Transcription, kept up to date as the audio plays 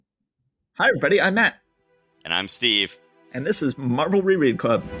Hi, everybody. I'm Matt. And I'm Steve. And this is Marvel Reread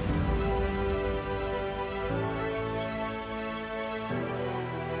Club.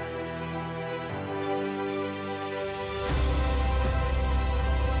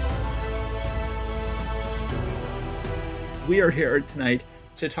 We are here tonight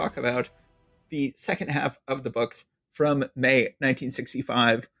to talk about the second half of the books from May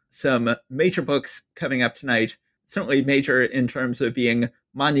 1965. Some major books coming up tonight. Certainly major in terms of being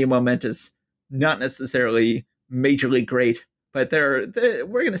monumentous, not necessarily majorly great, but we're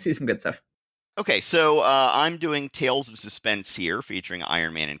going to see some good stuff. Okay, so I'm doing Tales of Suspense here, featuring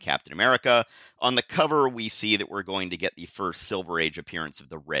Iron Man and Captain America. On the cover, we see that we're going to get the first Silver Age appearance of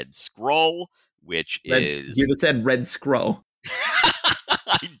the Red Skrull, which is... You just said Red Skrull.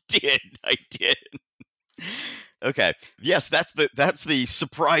 I did. Okay. Yes, that's the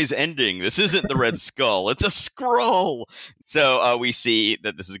surprise ending. This isn't the Red Skull. It's a Skrull. So we see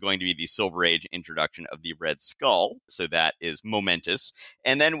that this is going to be the Silver Age introduction of the Red Skull. So that is momentous.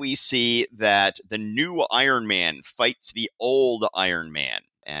 And then we see that the new Iron Man fights the old Iron Man.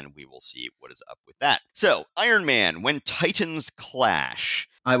 And we will see what is up with that. So, Iron Man, when Titans clash.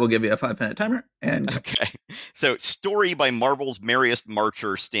 I will give you a 5-minute timer. Okay. So, story by Marvel's merriest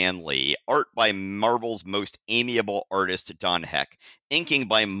marcher, Stan Lee. Art by Marvel's most amiable artist, Don Heck. Inking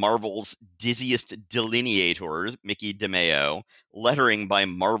by Marvel's dizziest delineator, Mickey DeMeo. Lettering by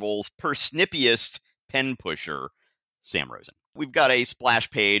Marvel's persnippiest pen pusher, Sam Rosen. We've got a splash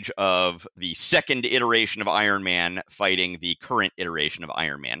page of the second iteration of Iron Man fighting the current iteration of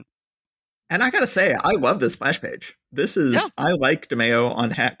Iron Man. And I gotta say, I love this splash page. I like DeMeo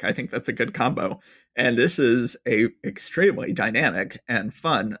on Heck. I think that's a good combo. And this is a extremely dynamic and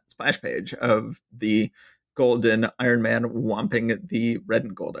fun splash page of the golden Iron Man whomping the red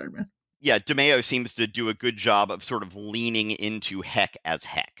and gold Iron Man. Yeah, DeMeo seems to do a good job of sort of leaning into Heck as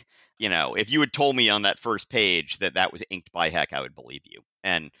Heck. You know, if you had told me on that first page that was inked by Heck, I would believe you.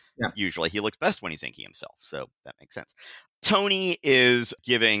 And usually he looks best when he's inking himself, so that makes sense. Tony is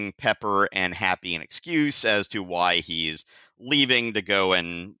giving Pepper and Happy an excuse as to why he's leaving to go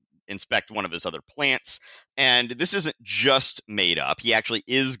and inspect one of his other plants. And this isn't just made up. He actually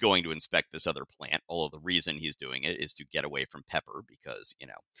is going to inspect this other plant, although the reason he's doing it is to get away from Pepper because, you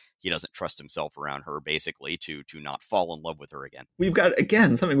know, he doesn't trust himself around her, basically, to not fall in love with her again. We've got,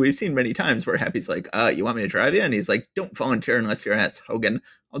 again, something we've seen many times where Happy's like, you want me to drive you? And he's like, don't volunteer unless you're asked, Hogan.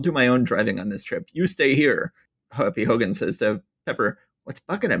 I'll do my own driving on this trip. You stay here. Happy Hogan says to Pepper, what's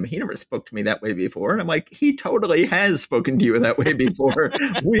bugging him? He never spoke to me that way before. And I'm like, he totally has spoken to you that way before.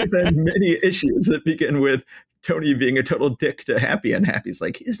 We've had many issues that begin with Tony being a total dick to Happy. And Happy's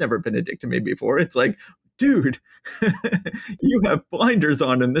like, he's never been a dick to me before. It's like, dude, you have blinders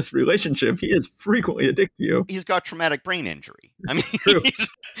on in this relationship. He is frequently a dick to you. He's got traumatic brain injury. I mean,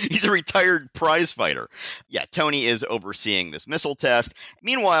 he's a retired prize fighter. Yeah, Tony is overseeing this missile test.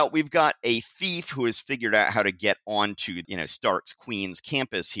 Meanwhile, we've got a thief who has figured out how to get onto, Stark's Queen's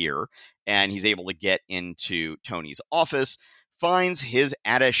campus here, and he's able to get into Tony's office, finds his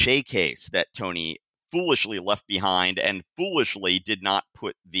attaché case that Tony foolishly left behind and foolishly did not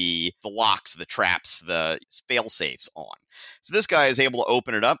put the locks, the traps, the fail-safes on. So this guy is able to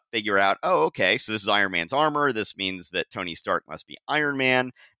open it up, figure out, oh, okay, so this is Iron Man's armor. This means that Tony Stark must be Iron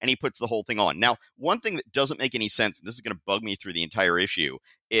Man, and he puts the whole thing on. Now, one thing that doesn't make any sense, and this is going to bug me through the entire issue,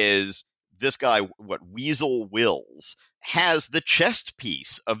 is this guy, Weasel Wills, has the chest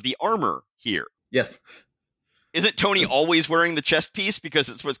piece of the armor here. Yes. Isn't Tony always wearing the chest piece because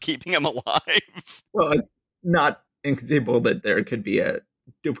it's what's keeping him alive? Well, it's not inconceivable that there could be a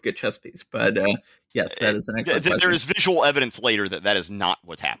duplicate chest piece, but yes, that is an excellent question. There is visual evidence later that is not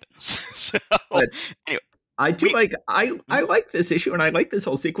what happens. So, anyway. I like this issue, and I like this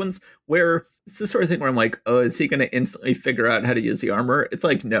whole sequence where it's the sort of thing where I'm like, oh, is he going to instantly figure out how to use the armor? It's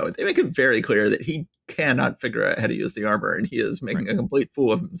like, no, they make it very clear that he cannot figure out how to use the armor, and he is making a complete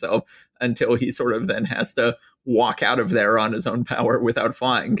fool of himself until he sort of then has to walk out of there on his own power without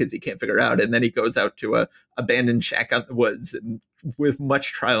flying because he can't figure it out. And then he goes out to a abandoned shack out in the woods and with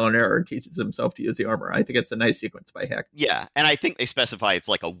much trial and error teaches himself to use the armor. I think it's a nice sequence by Heck. Yeah, and I think they specify it's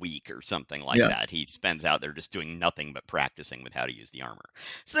like a week or something like that. He spends out there just doing nothing but practicing with how to use the armor.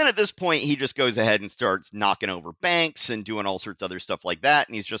 So then at this point, he just goes ahead and starts knocking over banks and doing all sorts of other stuff like that.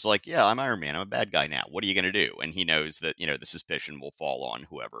 And he's just like, yeah, I'm Iron Man. I'm a bad guy now. What are you going to do? And he knows that, the suspicion will fall on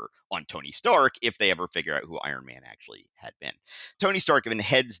on Tony Stark if they ever figure out who Iron Man actually had been. Tony Stark even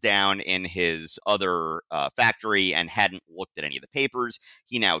heads down in his other factory and hadn't looked at any of the papers.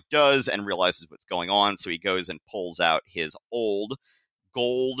 He now does and realizes what's going on. So he goes and pulls out his old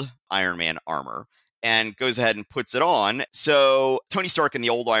gold Iron Man armor and goes ahead and puts it on. So Tony Stark in the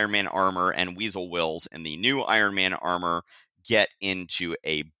old Iron Man armor and Weasel Wills in the new Iron Man armor get into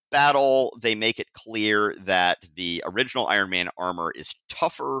a battle. They make it clear that the original Iron Man armor is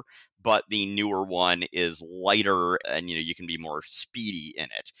tougher, but the newer one is lighter, and you can be more speedy in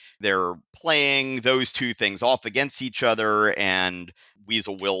it. They're playing those two things off against each other, and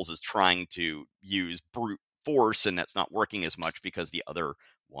Weasel Wills is trying to use brute force, and that's not working as much because the other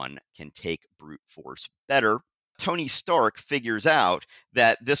one can take brute force better. Tony Stark figures out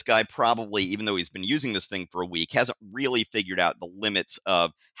that this guy probably, even though he's been using this thing for a week, hasn't really figured out the limits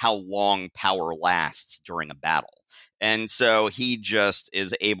of how long power lasts during a battle. And so he just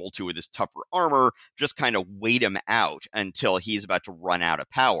is able to, with his tougher armor, just kind of wait him out until he's about to run out of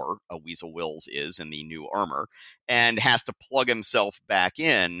power, Weasel Wills is in the new armor, and has to plug himself back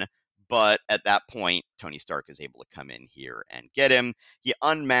in. But at that point, Tony Stark is able to come in here and get him. He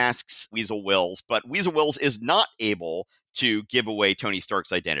unmasks Weasel Wills, but Weasel Wills is not able to give away Tony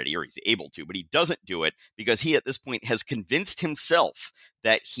Stark's identity, or he's able to, but he doesn't do it because he at this point has convinced himself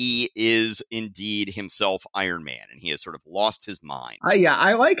that he is indeed himself Iron Man, and he has sort of lost his mind. Yeah,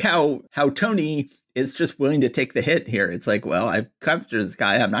 I like how Tony is just willing to take the hit here. It's like, well, I've captured this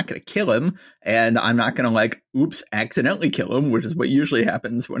guy. I'm not going to kill him, and I'm not going to accidentally kill him, which is what usually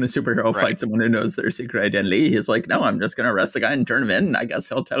happens when a superhero fights someone who knows their secret identity. He's like, no, I'm just going to arrest the guy and turn him in. And I guess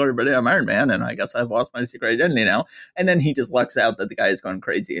he'll tell everybody I'm Iron Man, and I guess I've lost my secret identity now. And then he just lucks out that the guy has gone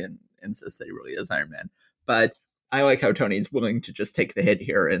crazy and insists that he really is Iron Man. But I like how Tony's willing to just take the hit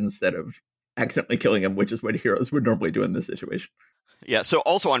here instead of accidentally killing him, which is what heroes would normally do in this situation. Yeah, so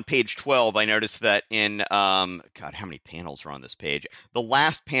also on page 12, I noticed that in, God, how many panels are on this page? The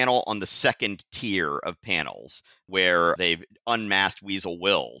last panel on the second tier of panels, where they've unmasked Weasel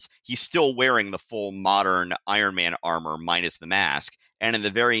Wills, he's still wearing the full modern Iron Man armor minus the mask. And in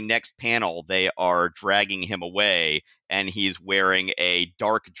the very next panel, they are dragging him away, and he's wearing a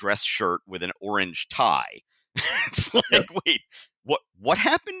dark dress shirt with an orange tie. It's like, wait, what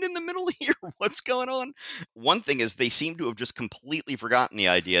happened in the middle here? What's going on? One thing is they seem to have just completely forgotten the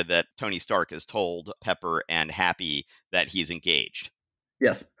idea that Tony Stark has told Pepper and Happy that he's engaged.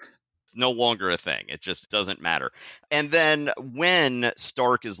 Yes. It's no longer a thing. It just doesn't matter. And then when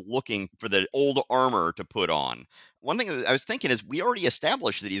Stark is looking for the old armor to put on, one thing I was thinking is we already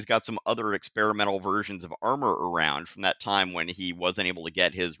established that he's got some other experimental versions of armor around from that time when he wasn't able to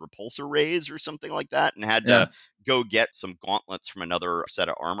get his repulsor rays or something like that and had to go get some gauntlets from another set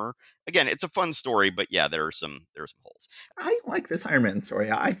of armor. Again, it's a fun story, but yeah, there are some holes. I like this Iron Man story.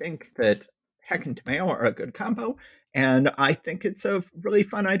 I think that Heck and Tomato are a good combo, and I think it's a really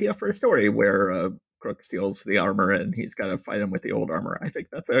fun idea for a story where Crook steals the armor and he's got to fight him with the old armor. I think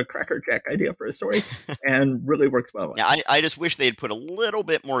that's a crackerjack idea for a story and really works well. Yeah, I just wish they'd put a little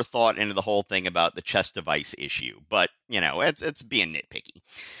bit more thought into the whole thing about the chest device issue, but it's being nitpicky.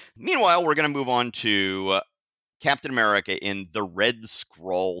 Meanwhile, we're going to move on to Captain America in The Red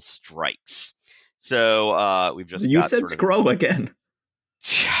Skrull Strikes. So we've just you said Skrull again.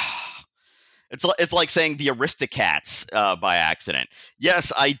 It's like saying the Aristocats by accident.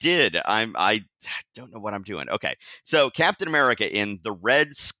 Yes, I did. I don't know what I'm doing. Okay, so Captain America in The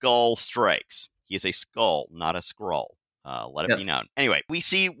Red Skull Strikes. He is a skull, not a Skrull. Let it be known. Anyway, we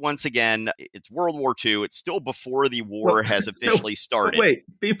see once again, it's World War II. It's still before the war has officially started. Wait,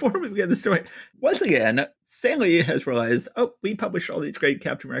 before we begin the story, once again, Stan Lee has realized, we published all these great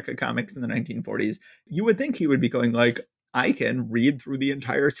Captain America comics in the 1940s. You would think he would be going like, I can read through the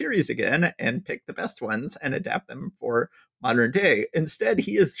entire series again and pick the best ones and adapt them for modern day. Instead,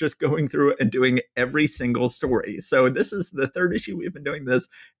 he is just going through and doing every single story. So this is the third issue we've been doing this,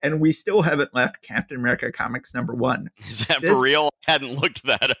 and we still haven't left Captain America Comics #1. Is that for real? I hadn't looked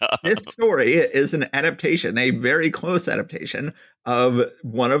that up. This story is an adaptation, a very close adaptation of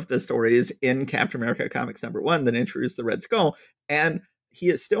one of the stories in Captain America Comics #1 that introduced the Red Skull, and he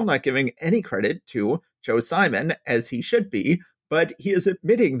is still not giving any credit to Joe Simon, as he should be, but he is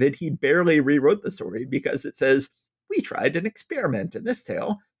admitting that he barely rewrote the story because it says, we tried an experiment in this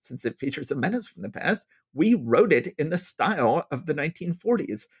tale. Since it features a menace from the past, we wrote it in the style of the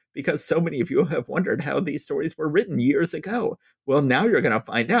 1940s because so many of you have wondered how these stories were written years ago. Well, now you're going to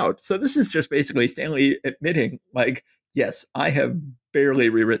find out. So this is just basically Stan Lee admitting, like, yes, I have barely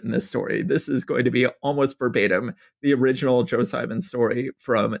rewritten this story. This is going to be almost verbatim the original Joe Simon story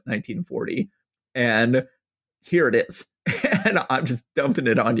from 1940. And here it is. And I'm just dumping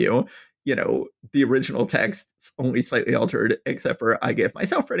it on you. The original text's only slightly altered, except for I gave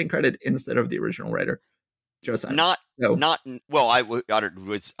myself writing credit instead of the original writer. Joseph. Not, No, not well. I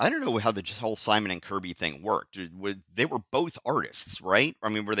don't know how the whole Simon and Kirby thing worked. They were both artists, right? I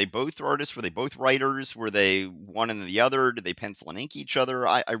mean, were they both artists? Were they both writers? Were they one and the other? Did they pencil and ink each other?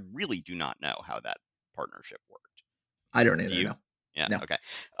 I really do not know how that partnership worked. I don't Do either you? know. Yeah. No. Okay.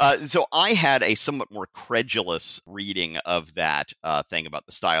 So I had a somewhat more credulous reading of that thing about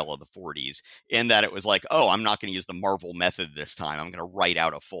the style of the 40s, in that it was like, oh, I'm not going to use the Marvel method this time. I'm going to write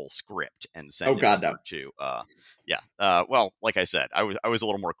out a full script and Oh send it God, no. over to. Yeah. Well, like I said, I was a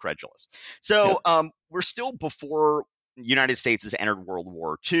little more credulous. So Yes. we're still before United States has entered World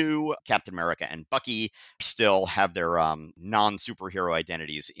War II. Captain America and Bucky still have their non-superhero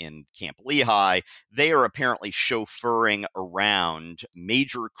identities in Camp Lehigh. They are apparently chauffeuring around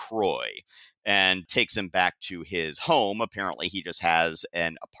Major Croy and takes him back to his home. Apparently, he just has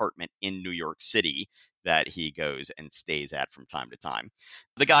an apartment in New York City that he goes and stays at from time to time.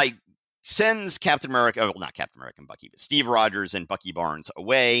 The guy sends Captain America, well, not Captain America and Bucky, but Steve Rogers and Bucky Barnes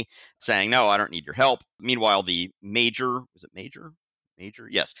away, saying, no, I don't need your help. Meanwhile, the Major, was it Major? Major?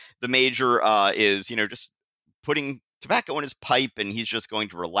 Yes. The Major is, just putting tobacco in his pipe, and he's just going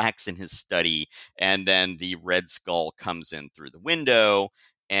to relax in his study. And then the Red Skull comes in through the window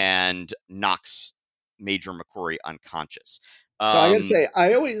and knocks Major McCrory unconscious. So I gotta say,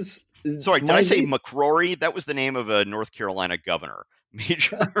 I always Sorry, did I my say least McCrory? That was the name of a North Carolina governor.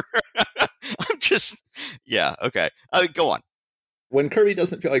 Major. I'm just, yeah, okay. Go on. when Kirby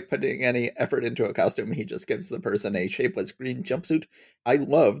doesn't feel like putting any effort into a costume, he just gives the person a shapeless green jumpsuit. I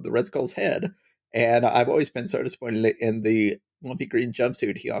love the Red Skull's head, and I've always been so disappointed in the lumpy green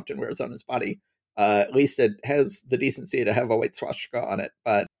jumpsuit he often wears on his body. At least it has the decency to have a white swastika on it,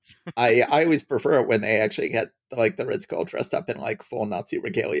 but I always prefer it when they actually get like the Red Skull dressed up in like full Nazi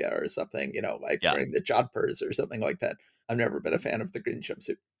regalia or something, like Yeah. wearing the jodhpurs or something like that. I've never been a fan of the green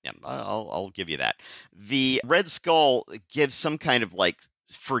jumpsuit. Yeah, I'll give you that. The Red Skull gives some kind of like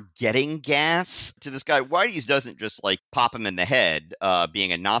forgetting gas to this guy. Whitey's doesn't just like pop him in the head,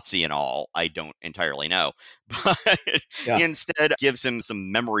 being a Nazi and all. I don't entirely know, but Yeah. he instead gives him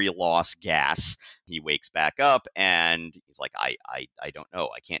some memory loss gas. He wakes back up and he's like, I don't know.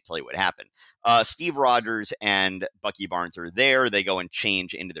 I can't tell you what happened. Steve Rogers and Bucky Barnes are there. They go and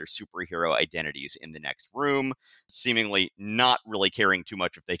change into their superhero identities in the next room, seemingly not really caring too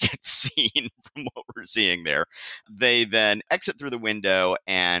much if they get seen from what we're seeing there. They then exit through the window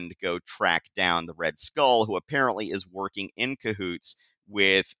and go track down the Red Skull, who apparently is working in cahoots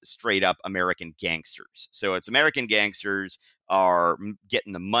with straight up American gangsters. So it's American gangsters are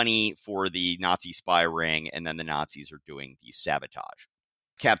getting the money for the Nazi spy ring, and then the Nazis are doing the sabotage.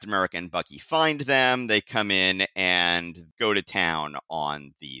 Captain America and Bucky find them. They come in and go to town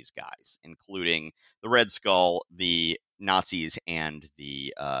on these guys, including the Red Skull, the Nazis, and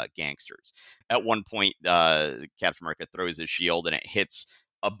the gangsters. At one point, Captain America throws his shield and it hits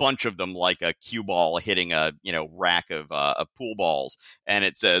a bunch of them like a cue ball hitting a rack of pool balls, and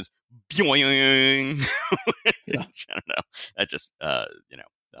it says "boing." Yeah. I don't know. That just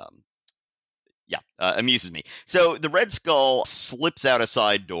amuses me. So the Red Skull slips out a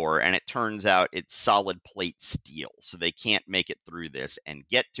side door, and it turns out it's solid plate steel, so they can't make it through this and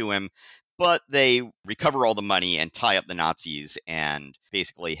get to him. But they recover all the money and tie up the Nazis and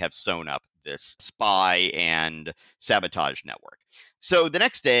basically have sewn up this spy and sabotage network. So the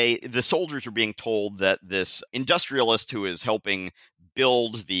next day, the soldiers are being told that this industrialist who is helping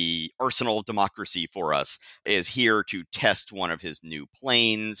build the arsenal of democracy for us is here to test one of his new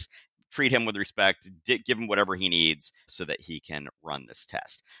planes. Treat him with respect, give him whatever he needs so that he can run this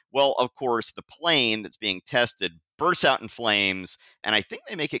test. Well, of course, the plane that's being tested bursts out in flames, and I think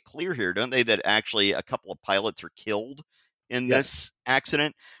they make it clear here, don't they, that actually a couple of pilots are killed in this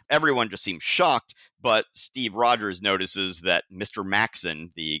accident. Everyone just seems shocked, but Steve Rogers notices that Mr.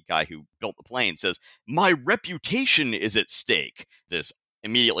 Maxon, the guy who built the plane, says, "My reputation is at stake." This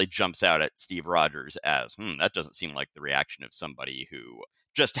immediately jumps out at Steve Rogers as, that doesn't seem like the reaction of somebody who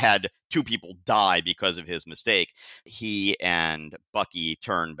just had two people die because of his mistake. He and Bucky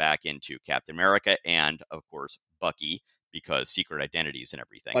turn back into Captain America and, of course, Bucky, because secret identities and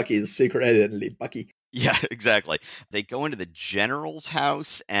everything. Bucky's secret identity, Bucky. Yeah, exactly. They go into the general's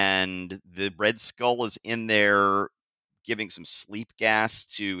house, and the Red Skull is in there giving some sleep gas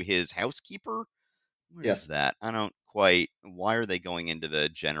to his housekeeper. What is that? I don't quite. Why are they going into the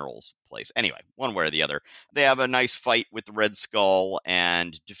general's place? Anyway, one way or the other, they have a nice fight with the Red Skull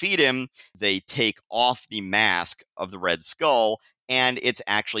and defeat him. They take off the mask of the Red Skull, and it's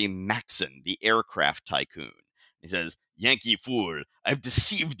actually Maxon, the aircraft tycoon. He says, Yankee fool, I've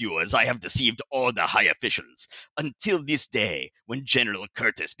deceived you as I have deceived all the high officials until this day when General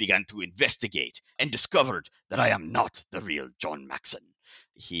Curtis began to investigate and discovered that I am not the real John Maxon.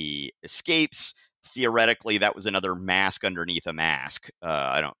 He escapes. Theoretically, that was another mask underneath a mask.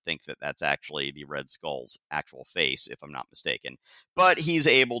 I don't think that that's actually the Red Skull's actual face, if I'm not mistaken. But he's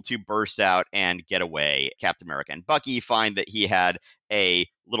able to burst out and get away. Captain America and Bucky find that he had a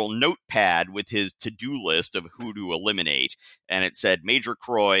little notepad with his to-do list of who to eliminate. And it said Major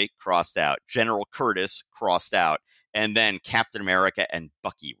Croy crossed out, General Curtis crossed out, and then Captain America and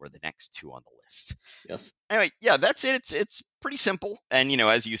Bucky were the next two on the list. Yes. Anyway, yeah, that's it. It's pretty simple. And,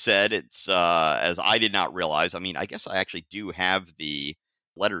 as you said, it's as I did not realize. I mean, I guess I actually do have the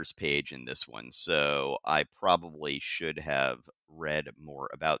letters page in this one, so I probably should have read more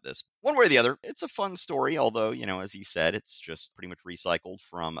about this. One way or the other, it's a fun story, although, as you said, it's just pretty much recycled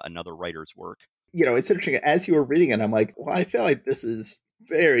from another writer's work. It's interesting. As you were reading it, I'm like, well, I feel like this is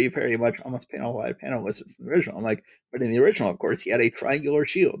very, very much almost panel by panel listed from the original. I'm like, but in the original, of course, he had a triangular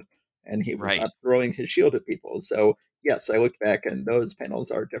shield, and he was not throwing his shield at people. So, yes, I looked back, and those panels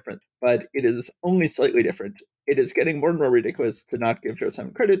are different, but it is only slightly different. It is getting more and more ridiculous to not give Joe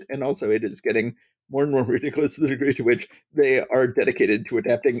Simon credit, and also it is getting more and more ridiculous to the degree to which they are dedicated to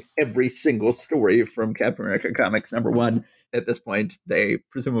adapting every single story from Captain America Comics #1. At this point, they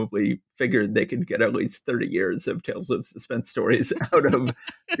presumably figured they could get at least 30 years of Tales of Suspense stories out of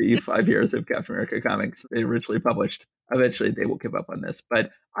the 5 years of Captain America Comics they originally published. Eventually, they will give up on this.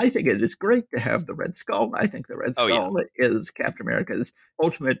 But I think it is great to have the Red Skull. I think the Red Skull is Captain America's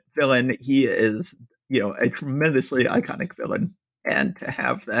ultimate villain. He is, a tremendously iconic villain. And to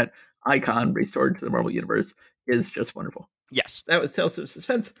have that icon restored to the Marvel Universe is just wonderful. Yes. That was Tales of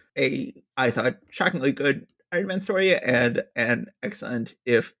Suspense, I thought, shockingly good Iron Man story and an excellent,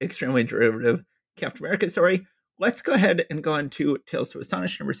 if extremely derivative, Captain America story. Let's go ahead and go on to Tales to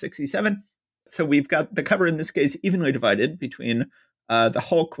Astonish #67. So we've got the cover in this case evenly divided between the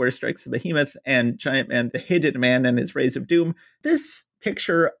Hulk, where strikes the Behemoth, and Giant Man, the Hidden Man and his Rays of Doom. This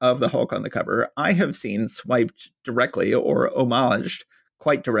picture of the Hulk on the cover, I have seen swiped directly or homaged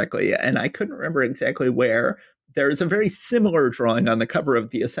quite directly, and I couldn't remember exactly where. There's a very similar drawing on the cover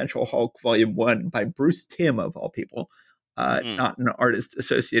of The Essential Hulk Volume 1 by Bruce Timm, of all people, not an artist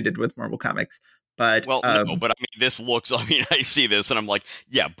associated with Marvel Comics. But no, but I mean, this looks, I see this and I'm like,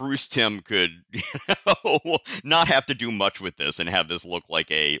 yeah, Bruce Timm could not have to do much with this and have this look like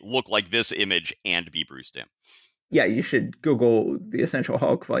this image and be Bruce Timm. Yeah, you should Google The Essential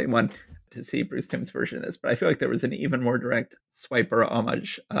Hulk Volume 1 to see Bruce Timm's version of this. But I feel like there was an even more direct swipe or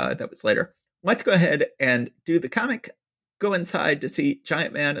homage that was later. Let's go ahead and do the comic. Go inside to see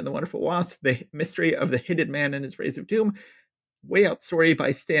Giant Man and the Wonderful Wasp, the mystery of the Hidden Man and his Rays of Doom. Way Out story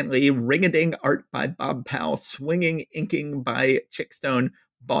by Stan Lee, ring-a-ding art by Bob Powell, swinging inking by Chick Stone,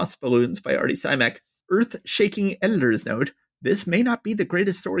 boss balloons by Artie Simek, earth-shaking editor's note. This may not be the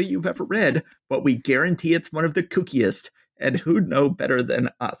greatest story you've ever read, but we guarantee it's one of the kookiest, and who'd know better than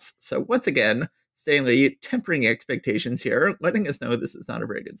us? So once again, Stan Lee tempering expectations here, letting us know this is not a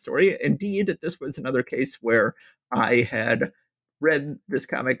very good story. Indeed, this was another case where I had read this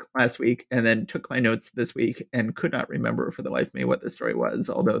comic last week and then took my notes this week and could not remember for the life of me what the story was.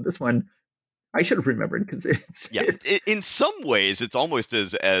 Although this one I should have remembered because it's in some ways it's almost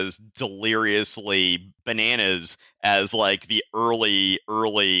as deliriously bananas as like the early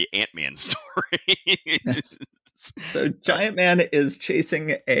Ant-Man story. Yes. So Giant Man is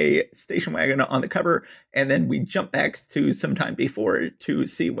chasing a station wagon on the cover, and then we jump back to some time before to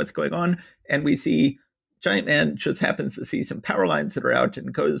see what's going on, and we see Giant Man just happens to see some power lines that are out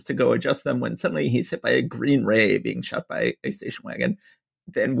and goes to go adjust them when suddenly he's hit by a green ray being shot by a station wagon.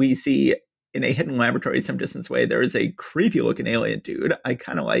 Then we see in a hidden laboratory some distance away, there is a creepy looking alien dude. I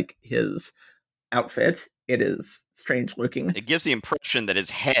kind of like his outfit. It is strange looking. It gives the impression that his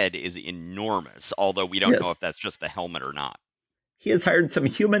head is enormous, although we don't know if that's just the helmet or not. He has hired some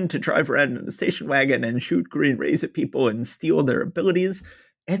human to drive around in a station wagon and shoot green rays at people and steal their abilities.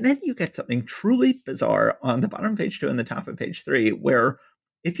 And then you get something truly bizarre on the bottom of page 2 and the top of page 3, where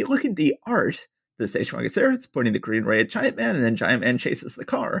if you look at the art, the station wagon's there, it's pointing the green ray at Giant Man, and then Giant Man chases the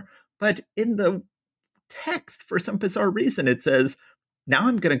car. But in the text, for some bizarre reason, it says, now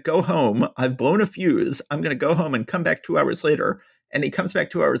I'm going to go home. I've blown a fuse. I'm going to go home and come back 2 hours later. And he comes back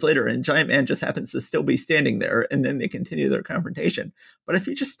 2 hours later, and Giant Man just happens to still be standing there, and then they continue their confrontation. But if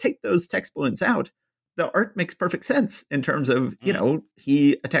you just take those text balloons out, the art makes perfect sense in terms of,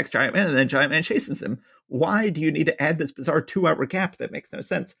 he attacks Giant Man, and then Giant Man chases him. Why do you need to add this bizarre 2-hour gap that makes no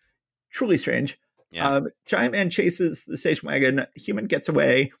sense? Truly strange. Yeah. Giant Man chases the station wagon. Human gets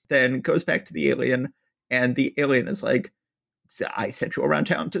away, then goes back to the alien. And the alien is like, so I sent you around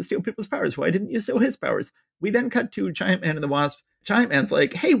town to steal people's powers. Why didn't you steal his powers? We then cut to Giant Man and the Wasp. Giant Man's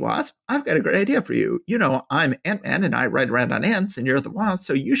like, hey, Wasp, I've got a great idea for you. You know, I'm Ant-Man and I ride around on ants and you're the Wasp,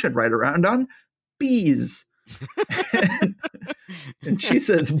 so you should ride around on bees. And she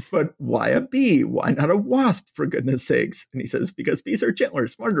says, but why a bee? Why not a wasp, for goodness sakes? And he says, because bees are gentler,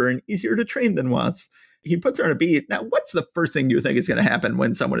 smarter, and easier to train than wasps. He puts her on a bee. Now, what's the first thing you think is going to happen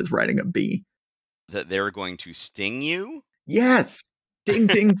when someone is riding a bee? That they're going to sting you? Yes. Ding,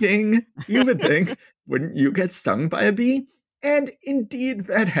 ding, ding. You would think, wouldn't you get stung by a bee? And indeed,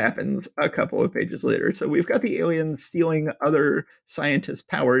 that happens a couple of pages later. So we've got the aliens stealing other scientists'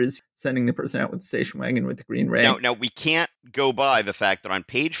 powers, sending the person out with the station wagon with the green ray. Now, we can't go by the fact that on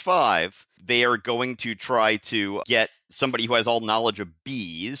page 5, they are going to try to get somebody who has all knowledge of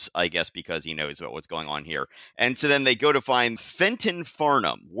bees, I guess because he knows what's going on here. And so then they go to find Fenton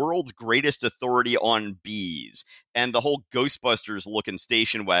Farnham, world's greatest authority on bees. And the whole Ghostbusters-looking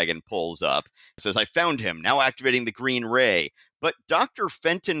station wagon pulls up. It says, I found him, now activating the green ray. But Dr.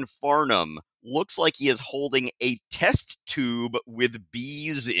 Fenton Farnham looks like he is holding a test tube with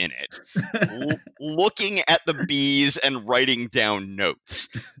bees in it, looking at the bees and writing down notes.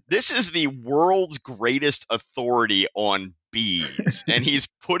 This is the world's greatest authority on bees, and he's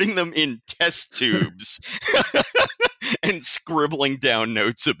putting them in test tubes and scribbling down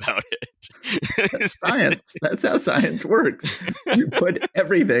notes about it. That's science. That's how science works. You put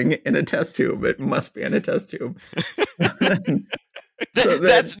everything in a test tube. It must be in a test tube.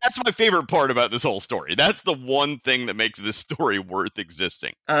 That's my favorite part about this whole story. That's the one thing that makes this story worth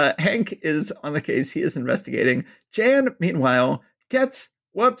existing. Hank is on the case. He is investigating. Jan, meanwhile, gets,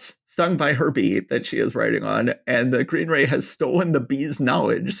 stung by her bee that she is riding on, and the green ray has stolen the bee's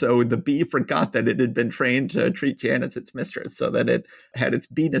knowledge. So the bee forgot that it had been trained to treat Jan as its mistress, so that it had its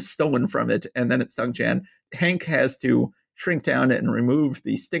beeness stolen from it, and then it stung Jan. Hank has to shrink down and remove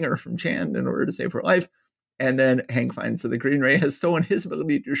the stinger from Jan in order to save her life. And then Hank finds that the green ray has stolen his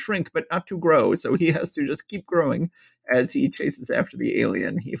ability to shrink, but not to grow. So he has to just keep growing as he chases after the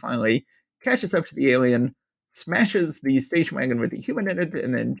alien. He finally catches up to the alien, smashes the station wagon with the human in it,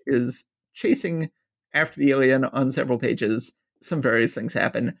 and then is chasing after the alien on several pages. Some various things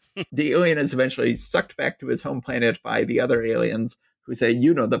happen. The alien is eventually sucked back to his home planet by the other aliens who say,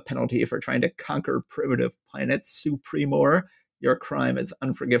 you know the penalty for trying to conquer primitive planets, Supremor. Your crime is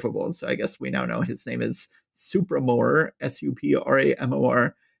unforgivable. So I guess we now know his name is Supramor,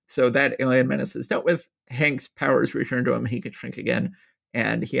 Supramor. So that alien menace is dealt with. Hank's powers return to him. He can shrink again.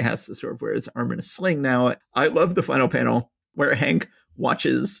 And he has to sort of wear his arm in a sling now. I love the final panel where Hank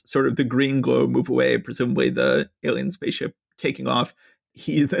watches sort of the green glow move away, presumably the alien spaceship taking off.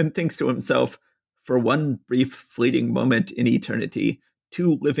 He then thinks to himself, for one brief fleeting moment in eternity,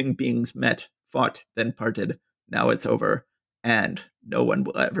 two living beings met, fought, then parted. Now it's over. And no one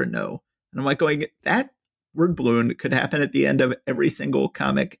will ever know. And I'm like going, that word balloon could happen at the end of every single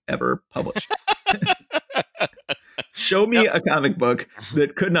comic ever published. Show me a comic book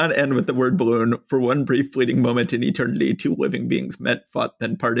that could not end with the word balloon. For one brief fleeting moment in eternity, two living beings met, fought,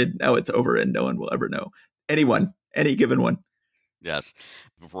 then parted. Now it's over and no one will ever know. Anyone, any given one. Yes.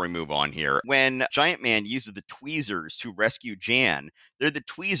 Before we move on here, when Giant Man uses the tweezers to rescue Jan, they're the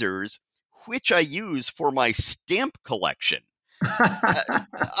tweezers which I use for my stamp collection. I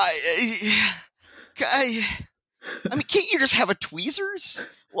mean, can't you just have a tweezers?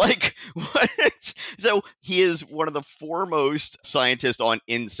 Like, what? So he is one of the foremost scientists on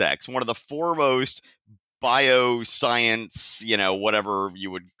insects, one of the foremost bioscience, whatever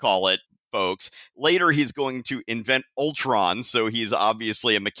you would call it, folks. Later, he's going to invent Ultron, so he's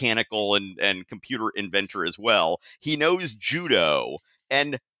obviously a mechanical and computer inventor as well. He knows judo,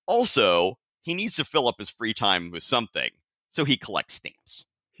 and also he needs to fill up his free time with something. So he collects stamps.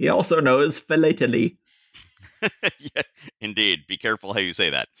 He also knows philately. Yeah, indeed. Be careful how you say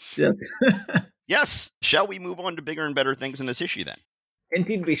that. Yes. Yes. Shall we move on to bigger and better things in this issue then?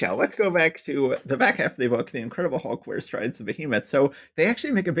 Indeed we shall. Let's go back to the back half of the book, The Incredible Hulk Wears Strides the Behemoth. So they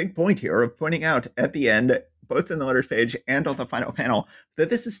actually make a big point here of pointing out at the end, both in the letters page and on the final panel, that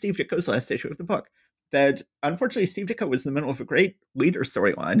this is Steve Ditko's last issue of the book. That unfortunately Steve Ditko was in the middle of a great leader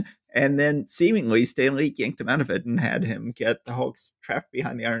storyline, and then seemingly Stan Lee yanked him out of it and had him get the Hulks trapped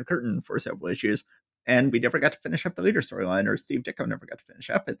behind the Iron Curtain for several issues. And we never got to finish up the leader storyline, or Steve Ditko never got to finish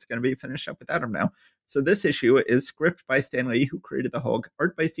up. It's going to be finished up without him now. So this issue is script by Stan Lee, who created the Hulk,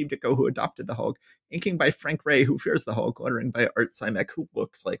 art by Steve Ditko, who adopted the Hulk, inking by Frank Ray, who fears the Hulk, lettering by Art Simek, who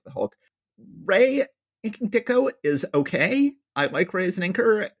looks like the Hulk. Ray inking Ditko is okay. I like Ray as an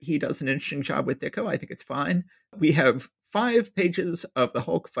inker. He does an interesting job with Ditko. I think it's fine. We have 5 pages of the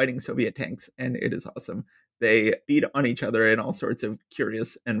Hulk fighting Soviet tanks, and it is awesome. They beat on each other in all sorts of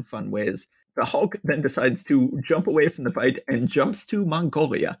curious and fun ways. The Hulk then decides to jump away from the fight and jumps to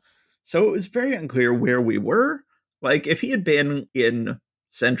Mongolia. So it was very unclear where we were. Like, if he had been in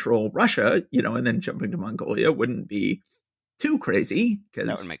central Russia, and then jumping to Mongolia wouldn't be too crazy That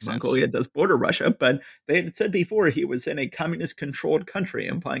would because make sense. Mongolia does border Russia, but they had said before he was in a communist controlled country,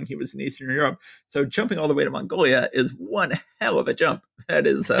 implying he was in Eastern Europe. So jumping all the way to Mongolia is one hell of a jump. That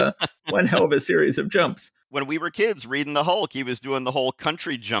is one hell of a series of jumps. When we were kids reading the Hulk, he was doing the whole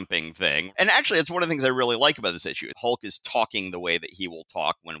country jumping thing. And actually, it's one of the things I really like about this issue. Hulk is talking the way that he will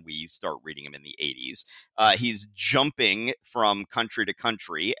talk when we start reading him in the 80s. He's jumping from country to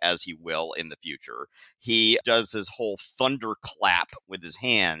country, as he will in the future. He does his whole thunderclap with his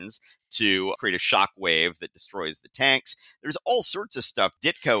hands to create a shockwave that destroys the tanks. There's all sorts of stuff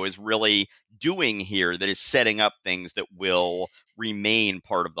Ditko is really doing here that is setting up things that will remain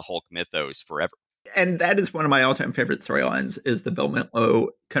part of the Hulk mythos forever. And that is one of my all-time favorite storylines, is the Bill Mintlow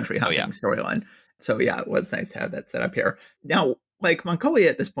country hopping storyline. So yeah, it was nice to have that set up here. Now, like, Mongolia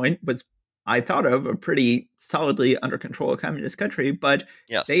at this point was, I thought of, a pretty solidly under control communist country, but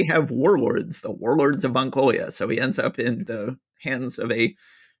they have warlords, the warlords of Mongolia. So he ends up in the hands of a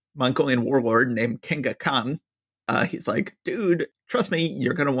Mongolian warlord named Kinga Khan. He's like, dude, trust me,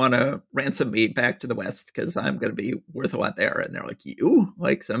 you're going to want to ransom me back to the West because I'm going to be worth a lot there. And they're like, you?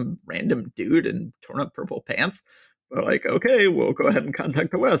 Like some random dude in torn up purple pants? They're like, okay, we'll go ahead and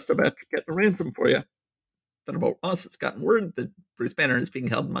contact the West about getting a ransom for you. Then about us, it's gotten word that Bruce Banner is being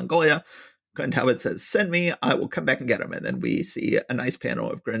held in Mongolia. Glenn Talbot says, send me, I will come back and get him. And then we see a nice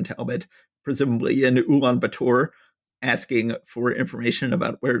panel of Glenn Talbot, presumably in Ulaanbaatar, asking for information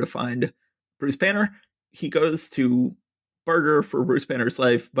about where to find Bruce Banner. He goes to barter for Bruce Banner's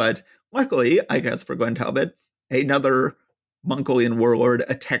life, but luckily, I guess for Glenn Talbot, another Mongolian warlord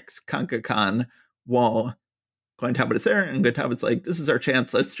attacks Kanka Khan while Glenn Talbot is there, and Glenn Talbot's like, this is our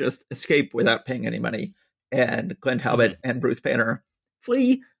chance, let's just escape without paying any money. And Glenn Talbot and Bruce Banner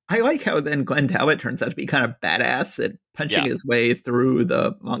flee. I like how then Glenn Talbot turns out to be kind of badass at punching his way through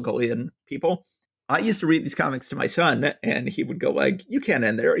the Mongolian people. I used to read these comics to my son, and he would go like, you can't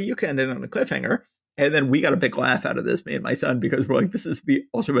end there, you can't end on a cliffhanger. And then we got a big laugh out of this, me and my son, because we're like, this is the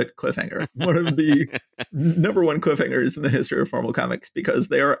ultimate cliffhanger. One of the number one cliffhangers in the history of Marvel Comics, because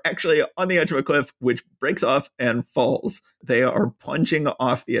they are actually on the edge of a cliff, which breaks off and falls. They are plunging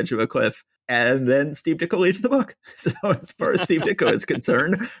off the edge of a cliff. And then Steve Ditko leaves the book. So as far as Steve Ditko is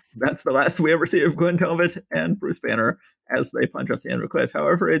concerned, that's the last we ever see of Glenn Talbot and Bruce Banner as they plunge off the end of a cliff.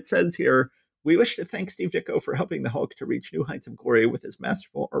 However, it says here, we wish to thank Steve Ditko for helping the Hulk to reach new heights of glory with his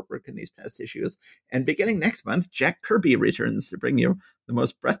masterful artwork in these past issues. And beginning next month, Jack Kirby returns to bring you the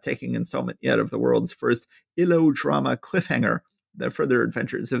most breathtaking installment yet of the world's first illo drama cliffhanger, the further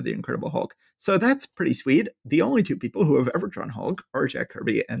adventures of the Incredible Hulk. So that's pretty sweet. The only 2 people who have ever drawn Hulk are Jack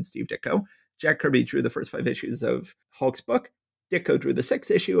Kirby and Steve Ditko. Jack Kirby drew the first 5 issues of Hulk's book. Ditko drew the 6th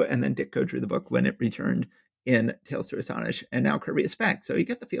issue, and then Ditko drew the book when it returned in Tales to Astonish, and now Kirby is back. So you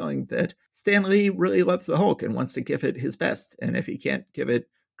get the feeling that Stan Lee really loves the Hulk and wants to give it his best. And if he can't give it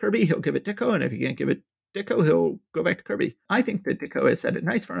Kirby, he'll give it Ditko. And if he can't give it Ditko, he'll go back to Kirby. I think that Ditko has had a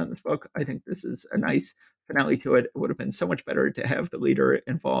nice run on this book. I think this is a nice finale to it. It would have been so much better to have the leader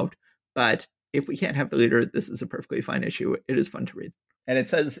involved. But if we can't have the leader, this is a perfectly fine issue. It is fun to read. And it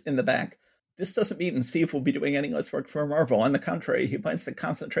says in the back, this doesn't mean Steve will be doing any less work for Marvel. On the contrary, he plans to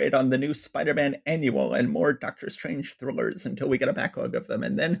concentrate on the new Spider-Man annual and more Doctor Strange thrillers until we get a backlog of them.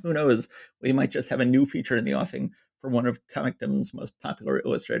 And then, who knows, we might just have a new feature in the offing for one of Comicdom's most popular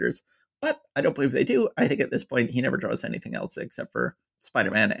illustrators. But I don't believe they do. I think at this point, he never draws anything else except for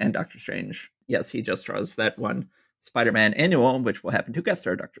Spider-Man and Doctor Strange. Yes, he just draws that one Spider-Man annual, which will happen to guest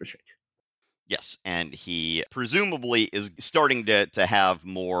star Doctor Strange. Yes, and he presumably is starting to have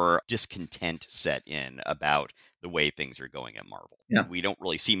more discontent set in about the way things are going at Marvel. Yeah. We don't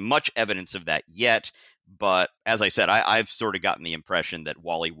really see much evidence of that yet, but as I said, I've sort of gotten the impression that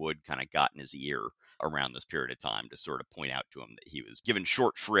Wally Wood kind of got in his ear around this period of time to sort of point out to him that he was given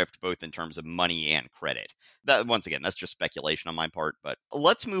short shrift both in terms of money and credit. That, once again, that's just speculation on my part, but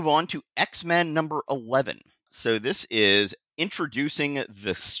let's move on to X-Men number 11. So this is introducing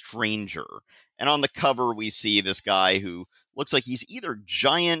the Stranger. And on the cover, we see this guy who looks like he's either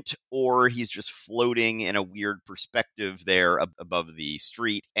giant or he's just floating in a weird perspective there above the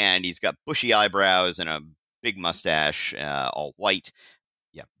street. And he's got bushy eyebrows and a big mustache, all white.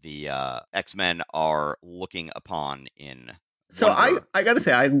 Yeah, the X-Men are looking upon in So wonder. I got to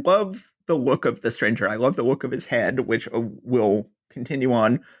say, I love the look of the Stranger. I love the look of his head, which will continue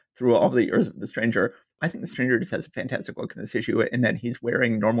on through all the years of the Stranger. I think the Stranger just has a fantastic look in this issue in that he's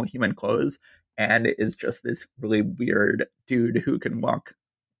wearing normal human clothes and is just this really weird dude who can walk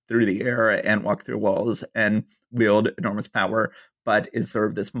through the air and walk through walls and wield enormous power, but is sort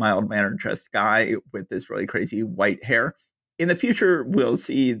of this mild-mannered dressed guy with this really crazy white hair. In the future, we'll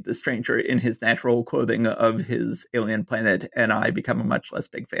see the Stranger in his natural clothing of his alien planet, and I become a much less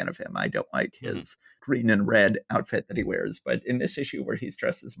big fan of him. I don't like his green and red outfit that he wears, but in this issue where he's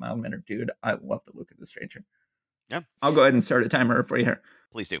dressed as a mild-mannered dude, I love the look of the Stranger. Yeah. I'll go ahead and start a timer for you here.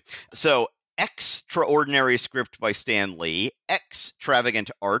 Please do. So, extraordinary script by Stan Lee,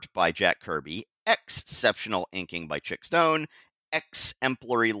 extravagant art by Jack Kirby, exceptional inking by Chick Stone,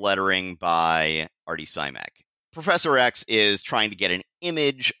 exemplary lettering by Artie Simek. Professor X is trying to get an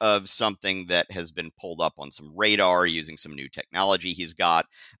image of something that has been pulled up on some radar using some new technology he's got.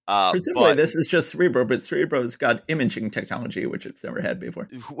 Presumably this is just Cerebro, but Cerebro's got imaging technology, which it's never had before.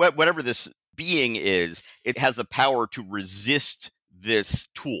 Whatever this being is, it has the power to resist this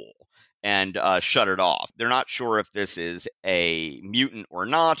tool and shut it off. They're not sure if this is a mutant or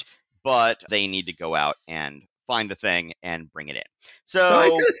not, but they need to go out and find the thing and bring it in. So I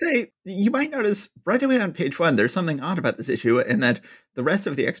gotta say, you might notice right away on page 1, there's something odd about this issue in that the rest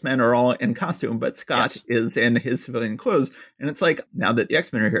of the X-Men are all in costume, but Scott is in his civilian clothes. And it's like, now that the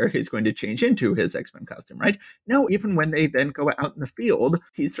X-Men are here, he's going to change into his X-Men costume, right? No, even when they then go out in the field,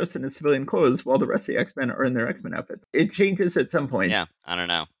 he's just in his civilian clothes while the rest of the X-Men are in their X-Men outfits. It changes at some point. Yeah, I don't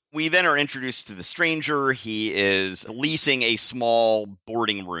know. We then are introduced to the Stranger. He is leasing a small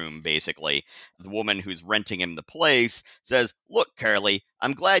boarding room, basically. The woman who's renting him the place says, "Look, Curly,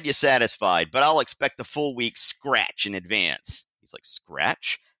 I'm glad you're satisfied, but I'll expect the full week's scratch in advance." He's like,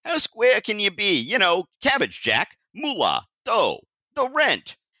 "Scratch? How square can you be? You know, cabbage jack, moolah, dough, the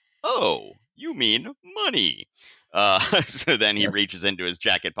rent." "Oh, you mean money." So then he reaches into his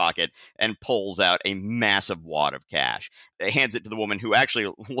jacket pocket and pulls out a massive wad of cash. He hands it to the woman who actually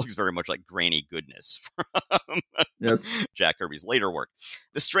looks very much like Granny Goodness from Jack Kirby's later work.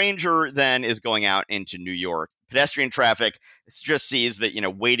 The Stranger then is going out into New York. Pedestrian traffic just sees that,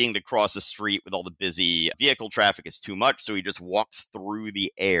 waiting to cross the street with all the busy vehicle traffic is too much, so he just walks through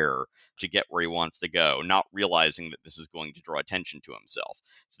the air to get where he wants to go, not realizing that this is going to draw attention to himself.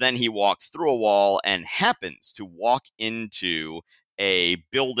 So then he walks through a wall and happens to walk into a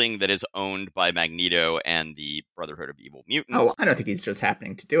building that is owned by Magneto and the Brotherhood of Evil Mutants. Oh, I don't think he's just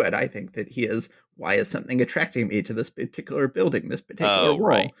happening to do it. I think that he is, why is something attracting me to this particular building, this particular wall?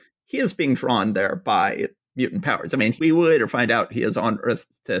 Right. He is being drawn there by mutant powers. I mean, we will later find out he is on Earth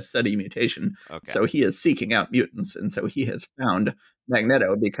to study mutation. Okay. So he is seeking out mutants, and so he has found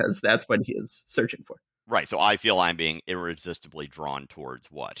Magneto because that's what he is searching for. Right, so I feel I'm being irresistibly drawn towards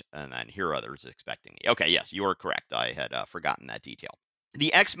what, and then here are others expecting me. Okay, yes, you are correct. I had forgotten that detail.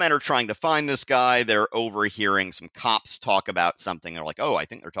 The X-Men are trying to find this guy. They're overhearing some cops talk about something. They're like, "Oh, I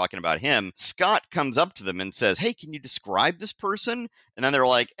think they're talking about him." Scott comes up to them and says, "Hey, can you describe this person?" And then they're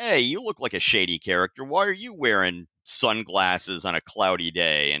like, "Hey, you look like a shady character. Why are you wearing sunglasses on a cloudy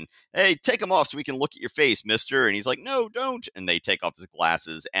day? And hey, take them off so we can look at your face, mister." And he's like, "No, don't." And they take off his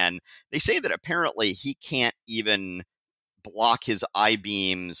glasses. And they say that apparently he can't even block his eye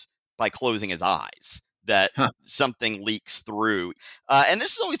beams by closing his eyes. That something leaks through. And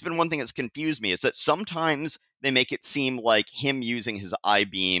this has always been one thing that's confused me, is that sometimes they make it seem like him using his eye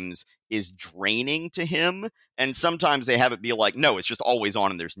beams is draining to him, and sometimes they have it be like, no, it's just always on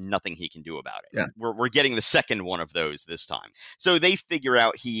and there's nothing he can do about it. Yeah. We're getting the second one of those this time. So they figure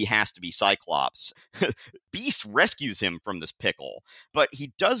out he has to be Cyclops. Beast rescues him from this pickle, but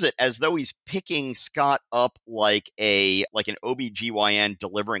he does it as though he's picking Scott up like an OBGYN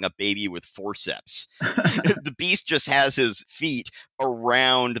delivering a baby with forceps. The Beast just has his feet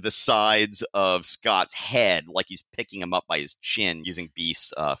around the sides of Scott's head like he's picking him up by his chin using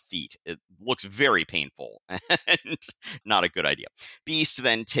Beast's feet. It looks very painful and not a good idea. Beast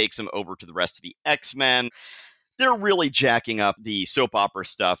then takes him over to the rest of the X-Men. They're really jacking up the soap opera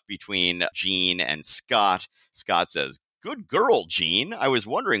stuff between Jean and Scott. Scott says, "Good girl, Jean. I was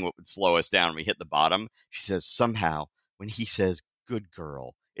wondering what would slow us down when we hit the bottom." She says, "Somehow, when he says good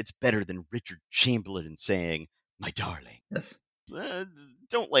girl, it's better than Richard Chamberlain saying, my darling." Yes.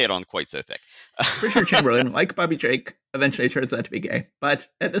 Don't lay it on quite so thick. Richard Chamberlain, like Bobby Drake, eventually turns out to be gay. But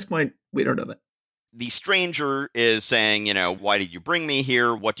at this point, we don't know that. The Stranger is saying, "Why did you bring me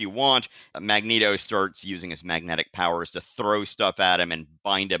here? What do you want?" Magneto starts using his magnetic powers to throw stuff at him and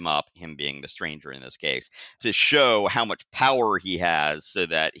bind him up, him being the Stranger in this case, to show how much power he has so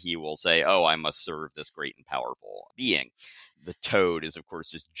that he will say, "Oh, I must serve this great and powerful being." The Toad is, of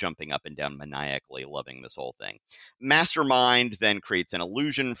course, just jumping up and down maniacally, loving this whole thing. Mastermind then creates an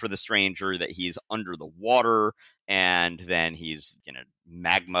illusion for the stranger that he's under the water, and then he's in a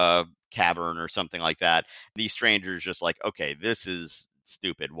magma cavern or something like that. The stranger's just like, okay, this is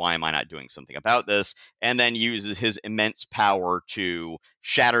stupid. Why am I not doing something about this? And then uses his immense power to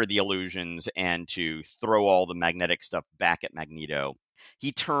shatter the illusions and to throw all the magnetic stuff back at Magneto.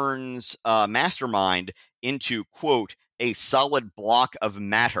 He turns Mastermind into, quote, a solid block of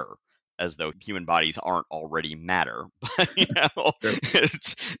matter, as though human bodies aren't already matter. But,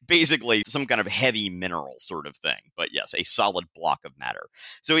 it's basically some kind of heavy mineral sort of thing. But yes, a solid block of matter.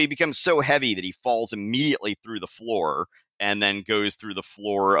 So he becomes so heavy that he falls immediately through the floor and then goes through the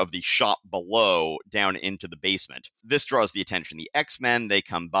floor of the shop below down into the basement. This draws the attention of the X-Men. They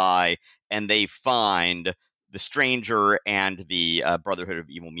come by and they find the Stranger and the Brotherhood of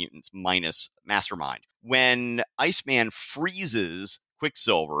Evil Mutants minus Mastermind. When Iceman freezes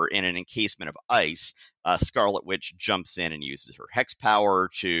Quicksilver in an encasement of ice, Scarlet Witch jumps in and uses her hex power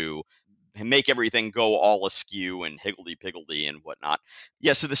to make everything go all askew and higgledy-piggledy and whatnot.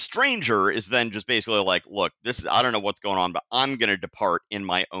 Yeah, so the Stranger is then just basically like, look, I don't know what's going on, but I'm going to depart in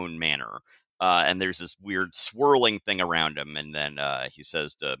my own manner. And there's this weird swirling thing around him. And then he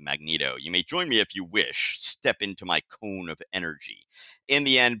says to Magneto, you may join me if you wish. Step into my cone of energy. In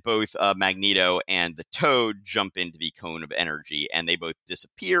the end, both Magneto and the Toad jump into the cone of energy, and they both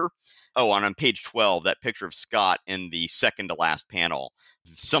disappear. Oh, and on page 12, that picture of Scott in the second to last panel,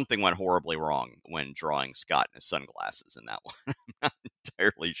 something went horribly wrong when drawing Scott in his sunglasses in that one. I'm not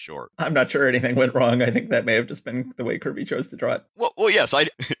entirely sure. I'm not sure anything went wrong. I think that may have just been the way Kirby chose to draw it. Well, yes,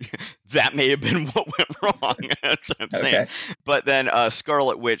 that may have been what went wrong. That's what I'm saying. But then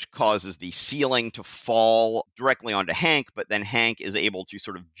Scarlet Witch causes the ceiling to fall directly onto Hank, but then Hank is able to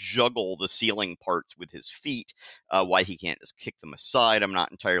sort of juggle the ceiling parts with his feet. Why he can't just kick them aside, I'm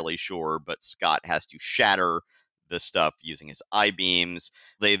not entirely sure, but Scott has to shatter the stuff using his I-beams.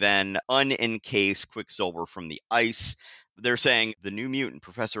 They then unencase Quicksilver from the ice. They're saying the New Mutant,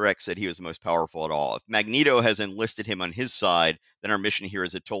 Professor X, said he was the most powerful at all. If Magneto has enlisted him on his side, then our mission here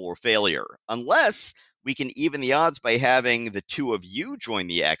is a total failure. Unless we can even the odds by having the two of you join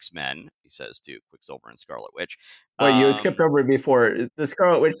the X-Men, he says to Quicksilver and Scarlet Witch. Well, you skipped over before. The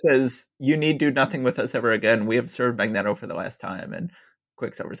Scarlet Witch says, you need do nothing with us ever again. We have served Magneto for the last time. And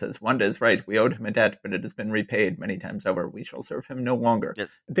Quicksilver says, Wanda is right. We owed him a debt, but it has been repaid many times over. We shall serve him no longer.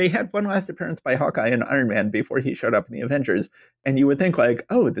 Yes. They had one last appearance by Hawkeye and Iron Man before he showed up in the Avengers. And you would think like,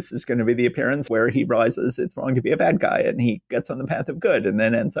 oh, this is going to be the appearance where he realizes it's wrong to be a bad guy and he gets on the path of good and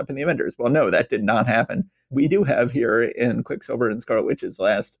then ends up in the Avengers. Well, no, that did not happen. We do have here in Quicksilver and Scarlet Witch's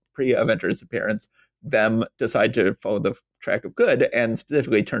last pre-Avengers appearance, them decide to follow the track of good and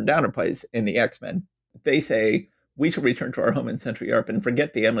specifically turn down a place in the X-Men. They say, we shall return to our home in Century Yarp and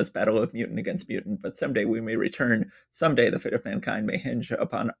forget the endless battle of mutant against mutant, but someday we may return. Someday the fate of mankind may hinge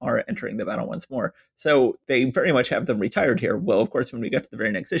upon our entering the battle once more. So they very much have them retired here. Well, of course, when we get to the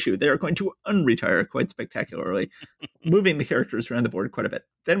very next issue, they are going to unretire quite spectacularly, moving the characters around the board quite a bit.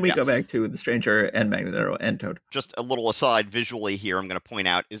 Then we go back to the Stranger and Magneto and Toad. Just a little aside visually here, I'm going to point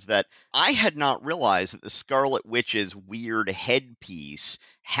out is that I had not realized that the Scarlet Witch's weird headpiece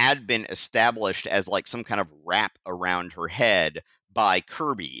had been established as like some kind of wrap around her head by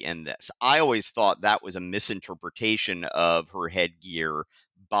Kirby in this. I always thought that was a misinterpretation of her headgear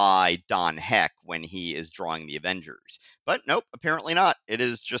by Don Heck when he is drawing the Avengers. But nope, apparently not. It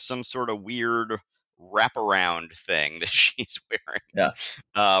is just some sort of weird wraparound thing that she's wearing,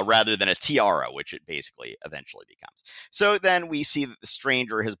 rather than a tiara, which it basically eventually becomes. So then we see that the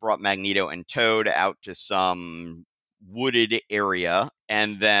Stranger has brought Magneto and Toad out to some wooded area,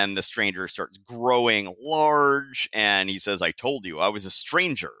 and then the Stranger starts growing large, and he says, I told you, I was a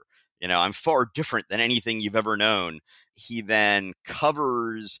stranger. You know, I'm far different than anything you've ever known. He then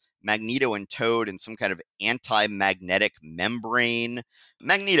covers Magneto and Toad in some kind of anti-magnetic membrane.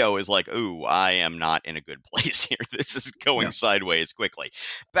 Magneto is like, ooh, I am not in a good place here. This is going sideways quickly.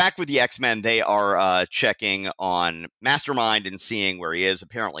 Back with the X-Men, they are checking on Mastermind and seeing where he is.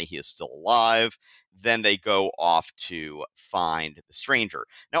 Apparently, he is still alive. Then they go off to find the Stranger.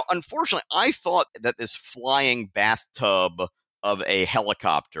 Now, unfortunately, I thought that this flying bathtub of a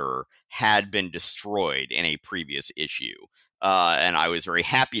helicopter had been destroyed in a previous issue. And I was very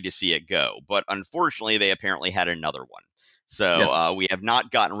happy to see it go. But unfortunately, they apparently had another one. So we have not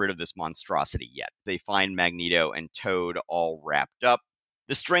gotten rid of this monstrosity yet. They find Magneto and Toad all wrapped up.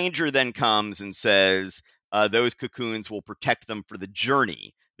 The Stranger then comes and says those cocoons will protect them for the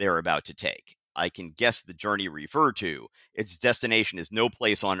journey they're about to take. I can guess the journey referred to. Its destination is no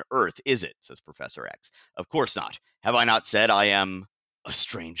place on Earth, is it? Says Professor X. Of course not. Have I not said I am a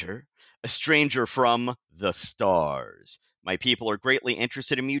stranger? A stranger from the stars. My people are greatly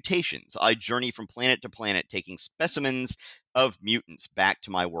interested in mutations. I journey from planet to planet, taking specimens of mutants back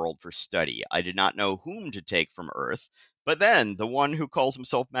to my world for study. I did not know whom to take from Earth, but then the one who calls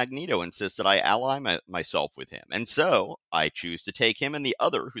himself Magneto insists that I ally myself with him. And so I choose to take him and the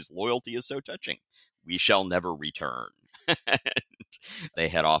other whose loyalty is so touching. We shall never return. They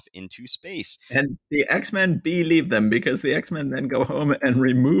head off into space. And the X-Men believe them because the X-Men then go home and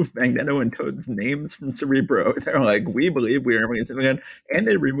remove Magneto and Toad's names from Cerebro. They're like, we believe we are insignificant. And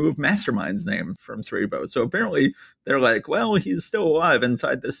they remove Mastermind's name from Cerebro. So apparently they're like, well, he's still alive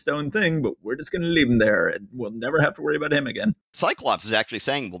inside this stone thing, but we're just going to leave him there and we'll never have to worry about him again. Cyclops is actually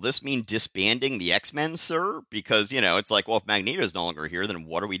saying, will this mean disbanding the X-Men, sir? Because, it's like, well, if Magneto's no longer here, then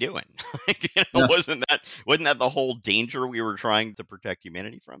what are we doing? Wasn't that the whole danger we were trying to protect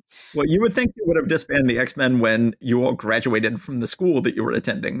humanity from? Well, you would think you would have disbanded the X-Men when you all graduated from the school that you were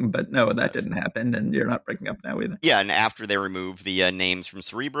attending, but no, that didn't happen, and you're not breaking up now either. Yeah, and after they remove the names from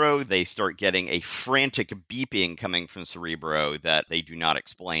Cerebro, they start getting a frantic beeping coming from Cerebro that they do not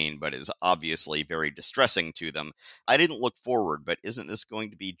explain, but is obviously very distressing to them. I didn't look forward, but isn't this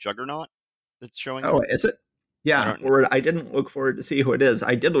going to be Juggernaut that's showing up? Oh, is it? Yeah, I didn't look forward to see who it is.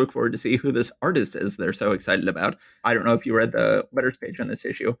 I did look forward to see who this artist is they're so excited about. I don't know if you read the letters page on this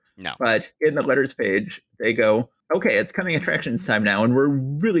issue. No. But in the letters page, they go, okay, it's coming attractions time now, and we're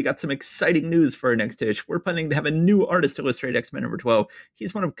really got some exciting news for our next issue. We're planning to have a new artist illustrate X-Men number 12.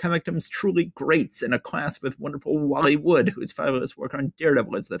 He's one of Comicdom's truly greats in a class with wonderful Wally Wood, whose fabulous work on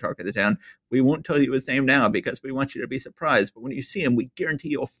Daredevil is the talk of the town. We won't tell you his name now because we want you to be surprised, but when you see him, we guarantee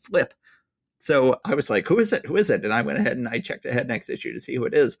you'll flip. So I was like, who is it? Who is it? And I went ahead and I checked ahead next issue to see who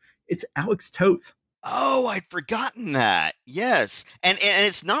it is. It's Alex Toth. Oh, I'd forgotten that. Yes. And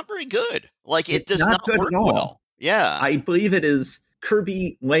it's not very good. Like, it does not work well. Yeah. I believe it is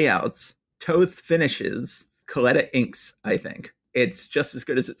Kirby layouts, Toth finishes, Coletta inks, I think. It's just as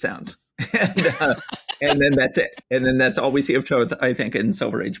good as it sounds. And then that's it. And then that's all we see of Toth, I think, in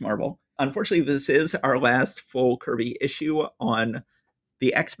Silver Age Marvel. Unfortunately, this is our last full Kirby issue on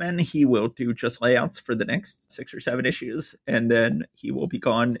the X-Men. He will do just layouts for the next 6 or 7 issues, and then he will be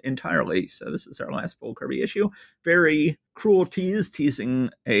gone entirely. So this is our last full Kirby issue. Very cruel teasing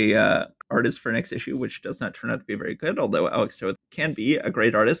a artist for next issue, which does not turn out to be very good, although Alex Toth can be a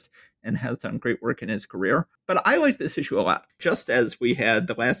great artist and has done great work in his career. But I like this issue a lot. Just as we had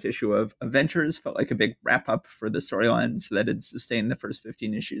the last issue of Avengers felt like a big wrap-up for the storylines that had sustained the first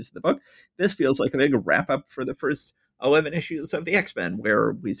 15 issues of the book, this feels like a big wrap-up for the first 11 issues of the X-Men,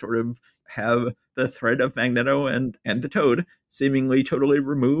 where we sort of have the thread of Magneto and the Toad seemingly totally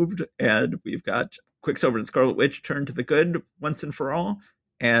removed, and we've got Quicksilver and Scarlet Witch turned to the good once and for all,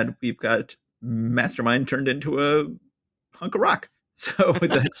 and we've got Mastermind turned into a hunk of rock. So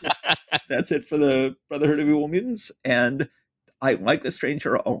that's it for the Brotherhood of Evil Mutants, and I like the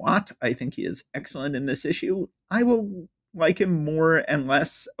Stranger a lot. I think he is excellent in this issue. I will like him more and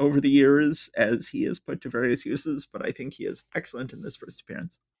less over the years as he is put to various uses, but I think he is excellent in this first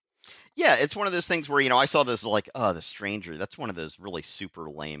appearance. Yeah, it's one of those things where, I saw this like, oh, the Stranger, that's one of those really super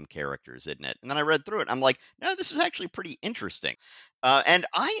lame characters, isn't it? And then I read through it, and I'm like, no, this is actually pretty interesting. And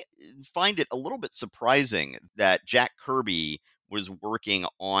I find it a little bit surprising that Jack Kirby was working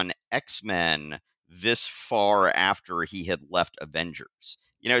on X-Men this far after he had left Avengers.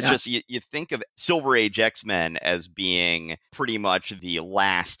 It's just, you think of Silver Age X-Men as being pretty much the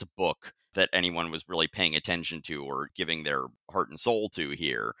last book that anyone was really paying attention to or giving their heart and soul to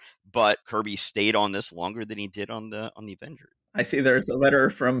here. But Kirby stayed on this longer than he did on the Avengers. I see there's a letter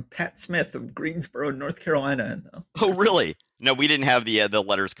from Pat Smith of Greensboro, North Carolina. Oh, really? No, we didn't have the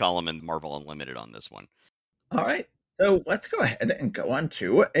letters column in Marvel Unlimited on this one. All right. So let's go ahead and go on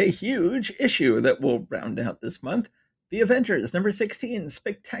to a huge issue that will round out this month. The Avengers, number 16,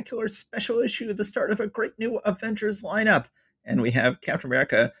 spectacular special issue, the start of a great new Avengers lineup. And we have Captain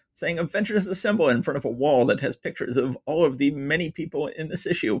America saying Avengers Assemble in front of a wall that has pictures of all of the many people in this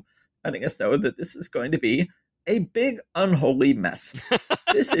issue, letting us know that this is going to be a big unholy mess.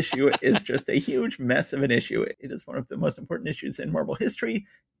 This issue is just a huge mess of an issue. It is one of the most important issues in Marvel history,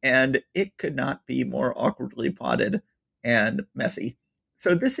 and it could not be more awkwardly plotted and messy.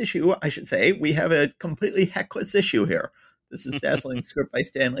 So this issue, I should say, we have a completely heckless issue here. This is dazzling script by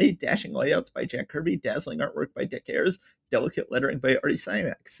Stan Lee, dashing layouts by Jack Kirby, dazzling artwork by Dick Ayers, delicate lettering by Artie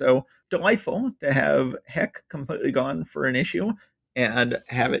Simek. So delightful to have Heck completely gone for an issue and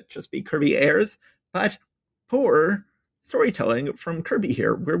have it just be Kirby Ayers. But poor storytelling from Kirby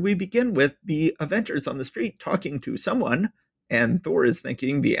here, where we begin with the Avengers on the street talking to someone, and Thor is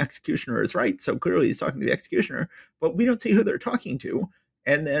thinking the executioner is right. So clearly he's talking to the executioner, but we don't see who they're talking to.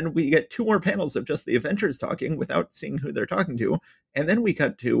 And then we get 2 more panels of just the Avengers talking without seeing who they're talking to. And then we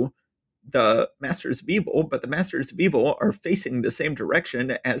cut to the Masters of Evil, but the Masters of Evil are facing the same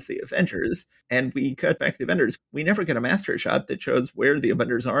direction as the Avengers. And we cut back to the Avengers. We never get a master shot that shows where the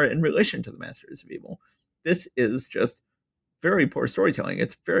Avengers are in relation to the Masters of Evil. This is just very poor storytelling.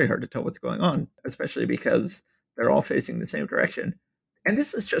 It's very hard to tell what's going on, especially because they're all facing the same direction. And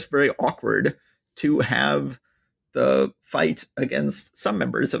this is just very awkward to have the fight against some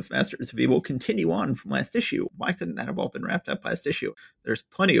members of Masters of Evil continue on from last issue. Why couldn't that have all been wrapped up last issue? There's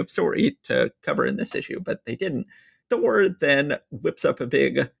plenty of story to cover in this issue, but they didn't. Thor then whips up a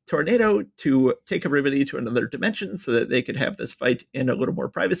big tornado to take everybody to another dimension so that they could have this fight in a little more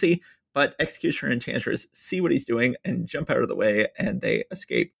privacy. But Executioner and Enchantress see what he's doing and jump out of the way, and they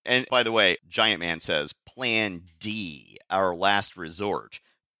escape. And by the way, Giant Man says, Plan D, our last resort.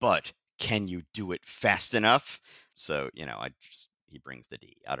 But can you do it fast enough? So, he brings the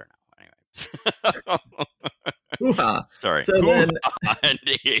D. I don't know. Anyway. Hoo-ha. Sorry. So then,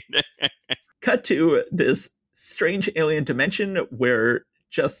 indeed. cut to this strange alien dimension where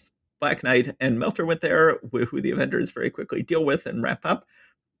just Black Knight and Melter went there, who the Avengers very quickly deal with and wrap up.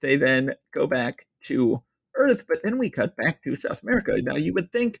 They then go back to Earth, but then we cut back to South America. Now, you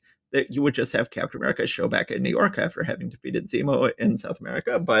would think that you would just have Captain America show back in New York after having defeated Zemo in South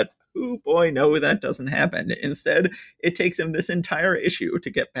America, but oh boy, no, that doesn't happen. Instead, it takes him this entire issue to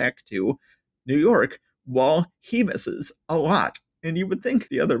get back to New York while he misses a lot. And you would think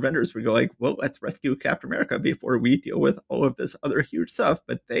the other vendors would go like, well, let's rescue Captain America before we deal with all of this other huge stuff,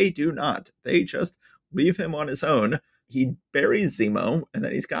 but they do not. They just leave him on his own. He buries Zemo, and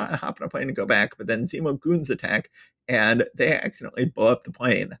then he's got to hop on a plane and go back, but then Zemo goons attack, and they accidentally blow up the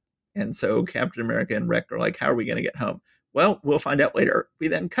plane. And so Captain America and Rick are like, how are we going to get home? Well, we'll find out later. We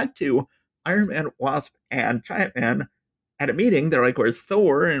then cut to Iron Man, Wasp, and Giant Man at a meeting. They're like, where's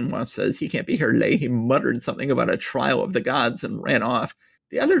Thor? And Wasp says he can't be here today. He muttered something about a trial of the gods and ran off.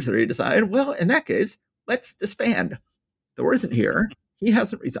 The other 3 decide, well, in that case, let's disband. Thor isn't here. He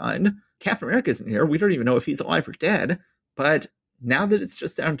hasn't resigned. Captain America isn't here. We don't even know if he's alive or dead. But now that it's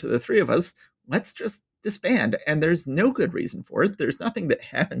just down to the 3 of us, let's just disband. And there's no good reason for it. There's nothing that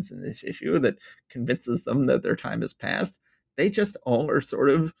happens in this issue that convinces them that their time has passed. They just all are sort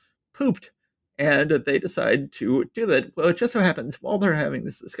of pooped. And they decide to do that. Well, it just so happens while they're having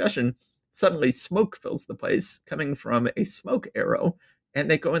this discussion, suddenly smoke fills the place coming from a smoke arrow. And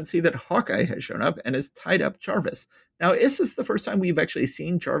they go and see that Hawkeye has shown up and has tied up Jarvis. Now, is this the first time we've actually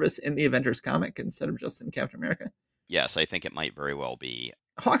seen Jarvis in the Avengers comic instead of just in Captain America? Yes, I think it might very well be.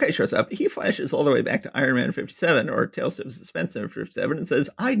 Hawkeye shows up. He flashes all the way back to Iron Man 57 or Tales of Suspense number 57 and says,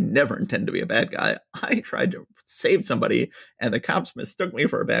 I never intend to be a bad guy. I tried to save somebody and the cops mistook me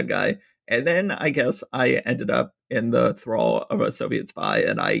for a bad guy. And then I guess I ended up in the thrall of a Soviet spy.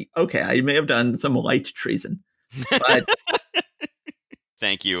 And I may have done some light treason. But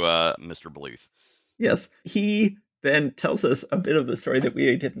thank you, Mr. Bluth. Yes, he then tells us a bit of the story that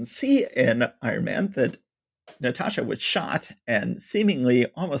we didn't see in Iron Man, that Natasha was shot and seemingly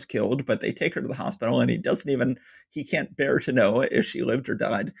almost killed, but they take her to the hospital and he can't bear to know if she lived or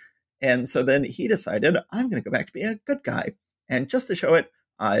died. And so then he decided, I'm going to go back to being a good guy. And just to show it,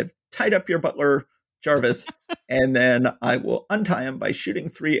 I've tied up your butler, Jarvis, and then I will untie him by shooting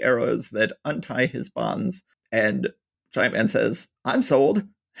 3 arrows that untie his bonds. And Giant Man says, I'm sold.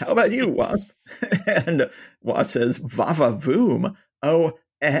 How about you, Wasp? And Wasp says, Vava Voom. Oh,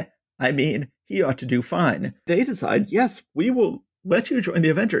 I mean, he ought to do fine. They decide, yes, we will let you join the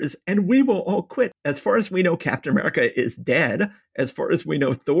Avengers, and we will all quit. As far as we know, Captain America is dead. As far as we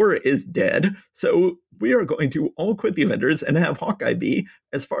know, Thor is dead. So we are going to all quit the Avengers and have Hawkeye be,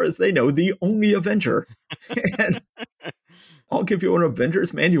 as far as they know, the only Avenger. And I'll give you an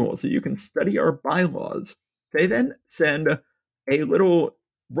Avengers manual so you can study our bylaws. They then send a little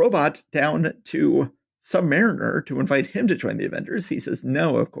robot down to Submariner to invite him to join the Avengers. He says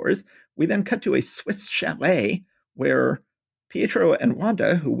no, of course. We then cut to a Swiss chalet where Pietro and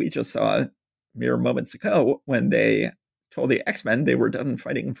Wanda, who we just saw mere moments ago when they told the X-Men they were done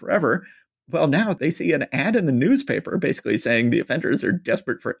fighting forever, well, now they see an ad in the newspaper basically saying the Avengers are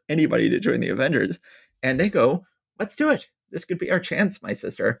desperate for anybody to join the Avengers. And they go, let's do it. This could be our chance, my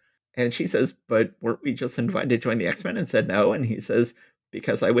sister. And she says, but weren't we just invited to join the X-Men? And said no. And he says,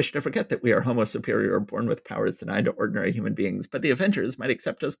 because I wish to forget that we are Homo superior, born with powers denied to ordinary human beings. But the Avengers might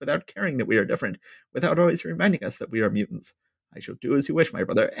accept us without caring that we are different, without always reminding us that we are mutants. I shall do as you wish, my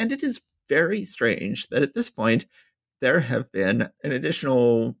brother. And it is very strange that at this point, there have been an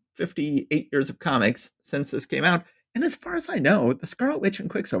additional 58 years of comics since this came out. And as far as I know, the Scarlet Witch and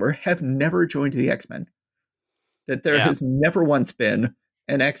Quicksilver have never joined the X-Men. That there Yeah. has never once been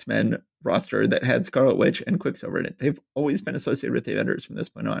an X-Men roster that had Scarlet Witch and Quicksilver in it. They've always been associated with the Avengers from this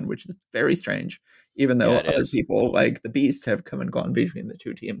point on, which is very strange, even though Yeah, it other is. people like the Beast have come and gone between the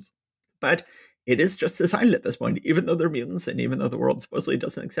two teams. But it is just decided at this point, even though they're mutants and even though the world supposedly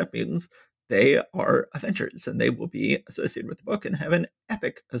doesn't accept mutants, they are Avengers and they will be associated with the book and have an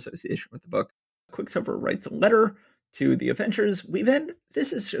epic association with the book. Quicksilver writes a letter to the Avengers.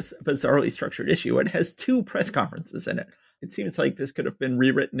 This is just a bizarrely structured issue. It has 2 press conferences in it. It seems like this could have been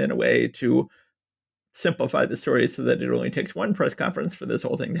rewritten in a way to simplify the story so that it only takes 1 press conference for this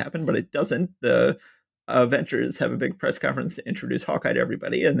whole thing to happen, but it doesn't. The Avengers have a big press conference to introduce Hawkeye to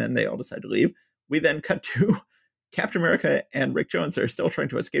everybody, and then they all decide to leave. We then cut to Captain America and Rick Jones are still trying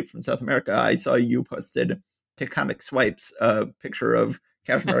to escape from South America. I saw you posted to Comic Swipes a picture of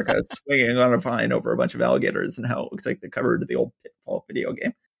Captain America swinging on a vine over a bunch of alligators and how it looks like the cover to the old Pitfall video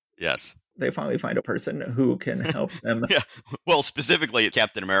game. Yes. They finally find a person who can help them. Yeah. Well, specifically,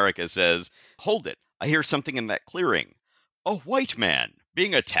 Captain America says, "Hold it. I hear something in that clearing. A white man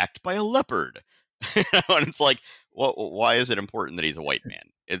being attacked by a leopard." And it's like, well, why is it important that he's a white man?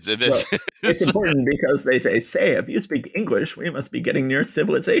 Well, it's important because they say, if you speak English, we must be getting near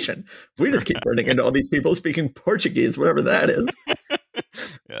civilization. We just keep running into all these people speaking Portuguese, whatever that is.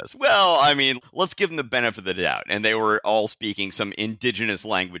 Yes. Well, I mean, let's give them the benefit of the doubt. And they were all speaking some indigenous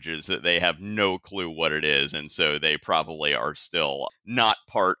languages that they have no clue what it is. And so they probably are still not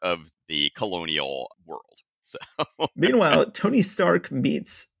part of the colonial world. So Meanwhile, Tony Stark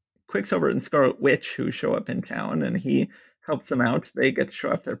meets Quicksilver and Scarlet Witch, who show up in town, and he helps them out. They get to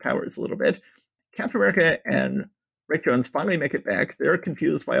show off their powers a little bit. Captain America and Rick Jones finally make it back. They're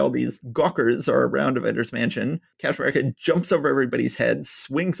confused why all these gawkers are around Avengers Mansion. Captain America jumps over everybody's head,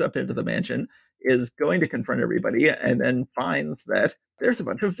 swings up into the mansion, is going to confront everybody, and then finds that there's a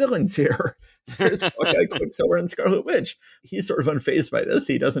bunch of villains here. There's Hawkeye, Quicksilver, and Scarlet Witch. He's sort of unfazed by this.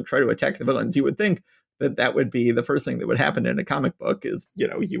 He doesn't try to attack the villains. You would think that would be the first thing that would happen in a comic book is,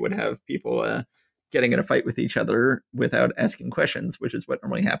 you would have people getting in a fight with each other without asking questions, which is what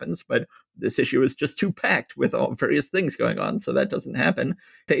normally happens. But this issue is just too packed with all various things going on, so that doesn't happen.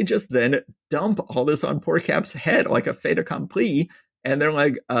 They just then dump all this on poor Cap's head like a fait accompli, and they're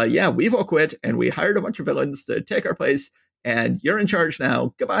like, yeah, we've all quit, and we hired a bunch of villains to take our place, and you're in charge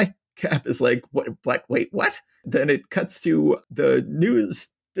now. Goodbye. Cap is like, what? Wait, what? Then it cuts to the news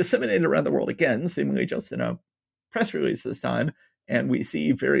disseminated around the world again, seemingly just in a press release this time, and we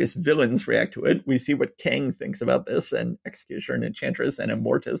see various villains react to it. We see what Kang thinks about this, and Executioner and Enchantress and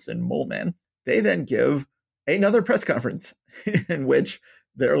Immortus and Mole Man. They then give another press conference in which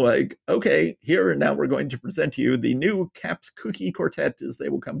they're like, okay, here and now we're going to present to you the new Cap's Cookie Quartet, as they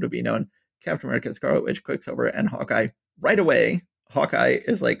will come to be known. Captain America, Scarlet Witch, Quicksilver, and Hawkeye. Right away, Hawkeye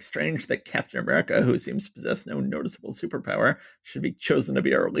is like, strange that Captain America, who seems to possess no noticeable superpower, should be chosen to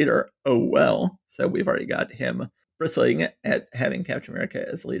be our leader. Oh, well. So we've already got him bristling at having Captain America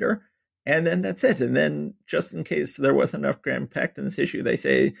as leader. And then that's it. And then, just in case there wasn't enough grand packed in this issue, they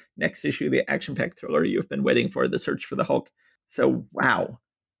say, next issue, the action-packed thriller you've been waiting for, The Search for the Hulk. So, wow.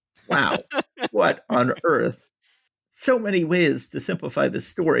 What on earth? So many ways to simplify this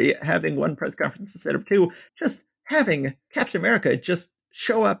story, having 1 press conference instead of 2, just having Captain America just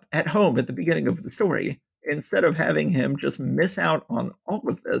show up at home at the beginning of the story, instead of having him just miss out on all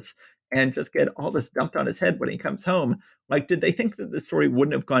of this and just get all this dumped on his head when he comes home. Like, did they think that the story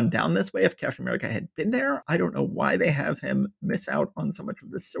wouldn't have gone down this way if Captain America had been there? I don't know why they have him miss out on so much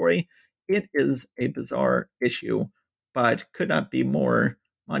of this story. It is a bizarre issue, but could not be more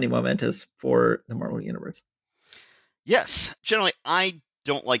monumentous for the Marvel Universe. yes, generally, I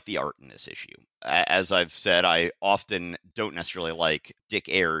don't like the art in this issue. As I've said, I often don't necessarily like Dick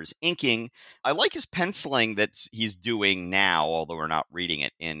Ayer's inking. I like his penciling that he's doing now, although we're not reading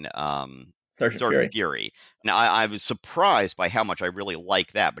it in Sergeant Fury. Now, I was surprised by how much I really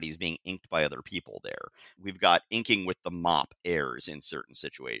like that, but he's being inked by other people there. We've got inking with the mop Ayers in certain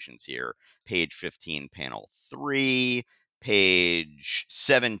situations here. Page 15, panel 3, page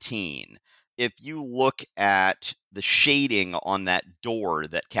 17. If you look at the shading on that door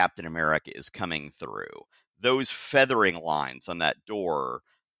that Captain America is coming through, those feathering lines on that door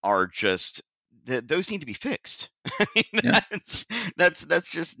are just, those need to be fixed. I mean, that's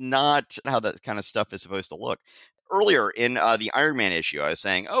just not how that kind of stuff is supposed to look. Earlier in the Iron Man issue, I was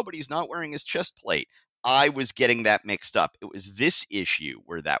saying, oh, but he's not wearing his chest plate. I was getting that mixed up. It was this issue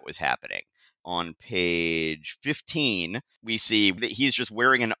where that was happening. on page 15, we see that he's just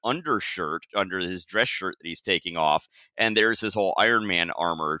wearing an undershirt under his dress shirt that he's taking off. And there's his whole Iron Man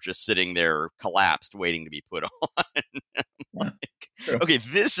armor just sitting there collapsed, waiting to be put on. Okay,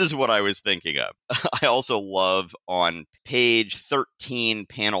 this is what I was thinking of. I also love on page 13,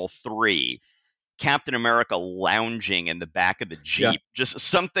 panel 3, Captain America lounging in the back of the Jeep. Yeah. Just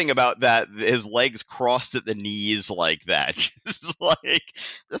something about that, his legs crossed at the knees like that. Just like,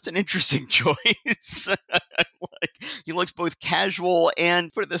 that's an interesting choice. Like, he looks both casual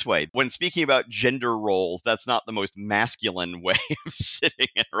and, put it this way, when speaking about gender roles, that's not the most masculine way of sitting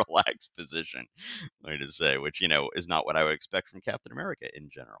in a relaxed position, let me just say, which, is not what I would expect from Captain America in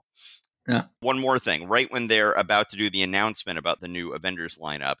general. Yeah. One more thing. Right when they're about to do the announcement about the new Avengers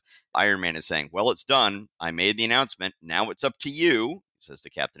lineup, Iron Man is saying, well, it's done. I made the announcement. Now it's up to you, he says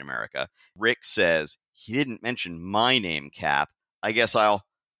to Captain America. Rick says, he didn't mention my name, Cap. I guess I'll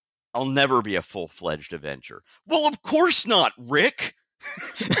never be a full-fledged Avenger. Well, of course not, Rick.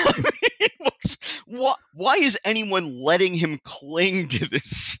 Why is anyone letting him cling to this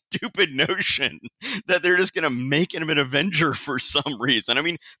stupid notion that they're just going to make him an Avenger for some reason? I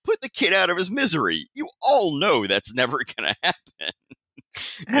mean, put the kid out of his misery. You all know that's never going to happen.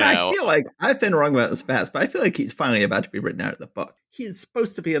 And I feel like I've been wrong about this past, but I feel like he's finally about to be written out of the book. He's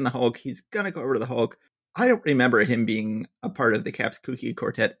supposed to be in the Hulk. He's going to go over to the Hulk. I don't remember him being a part of the Cap's Kooky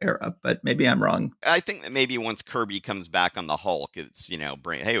Quartet era, but maybe I'm wrong. I think that maybe once Kirby comes back on the Hulk, it's,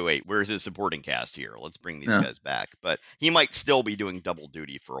 hey, wait, where's his supporting cast here? Let's bring these guys back. But he might still be doing double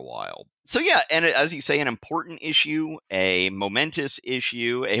duty for a while. So, yeah, and as you say, an important issue, a momentous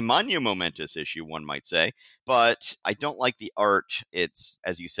issue, a monumentous issue, one might say. But I don't like the art. It's,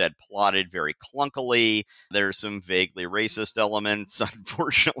 as you said, plotted very clunkily. There's some vaguely racist elements,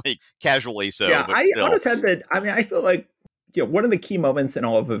 unfortunately, casually so. Yeah, but I still. always had that. I mean, I feel like one of the key moments in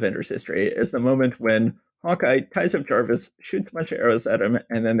all of Avengers history is the moment when Hawkeye ties up Jarvis, shoots a bunch of arrows at him,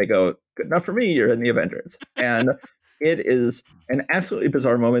 and then they go, good enough for me, you're in the Avengers. And it is an absolutely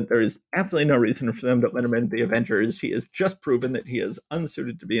bizarre moment. There is absolutely no reason for them to let him into the Avengers. He has just proven that he is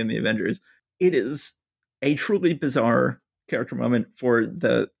unsuited to be in the Avengers. It is a truly bizarre character moment for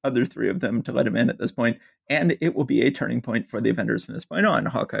the other three of them to let him in at this point. And it will be a turning point for the Avengers from this point on.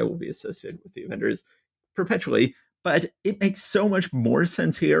 Hawkeye will be associated with the Avengers perpetually. But it makes so much more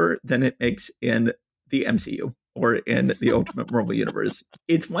sense here than it makes in the MCU or in the Ultimate Marvel Universe.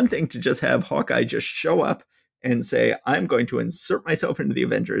 It's one thing to just have Hawkeye just show up and say, I'm going to insert myself into the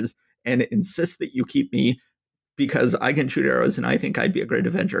Avengers and insist that you keep me because I can shoot arrows and I think I'd be a great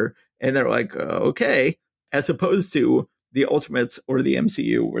Avenger. And they're like, okay. As opposed to the Ultimates or the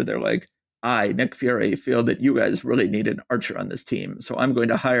MCU where they're like, I, Nick Fury, feel that you guys really need an archer on this team. So I'm going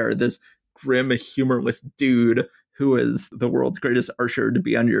to hire this grim, humorless dude who is the world's greatest archer to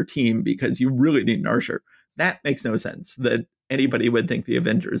be on your team because you really need an archer. That makes no sense that anybody would think the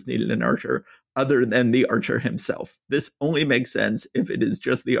Avengers needed an archer other than the archer himself. This only makes sense if it is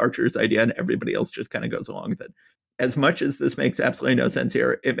just the archer's idea and everybody else just kind of goes along with it. As much as this makes absolutely no sense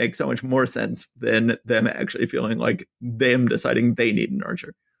here, it makes so much more sense than them actually feeling like them deciding they need an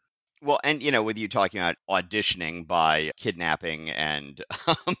archer. Well, and, with you talking about auditioning by kidnapping and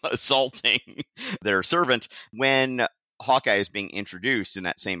assaulting their servant, when Hawkeye is being introduced in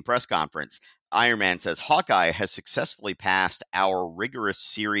that same press conference, Iron Man says, Hawkeye has successfully passed our rigorous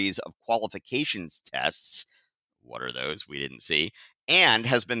series of qualifications tests. What are those? We didn't see. And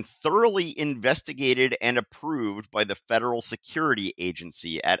has been thoroughly investigated and approved by the Federal Security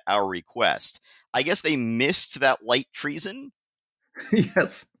Agency at our request. I guess they missed that light treason?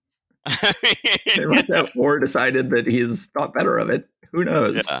 Yes. They must have or decided that he's thought better of it. Who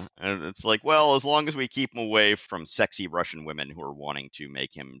knows? Yeah, and it's like, well, as long as we keep him away from sexy Russian women who are wanting to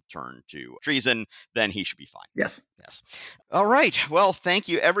make him turn to treason, then he should be fine. Yes. All right. Well, thank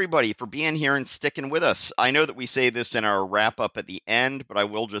you, everybody, for being here and sticking with us. I know that we say this in our wrap-up at the end, but I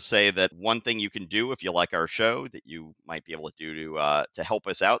will just say that one thing you can do if you like our show that you might be able to do to help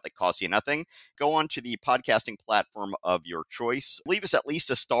us out that costs you nothing, go on to the podcasting platform of your choice. Leave us at least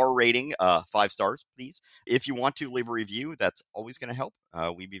a star rating, 5 stars, please. If you want to leave a review, that's always going to help.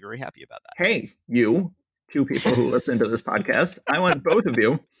 We'd be very happy about that. Hey, you two people who listen to this podcast, I want both of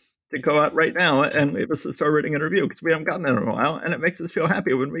you to go out right now and leave us a star rating and review because we haven't gotten it in a while, and it makes us feel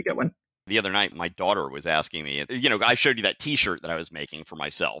happy when we get one. The other night, my daughter was asking me, I showed you that T-shirt that I was making for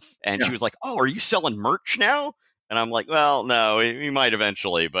myself, and she was like, oh, are you selling merch now? And I'm like, well, no, we might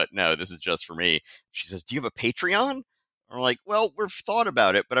eventually, but no, this is just for me. She says, do you have a Patreon? I'm like, well, we've thought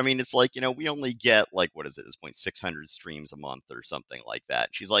about it, but I mean, it's like, we only get like, what is it at this point, 600 streams a month or something like that.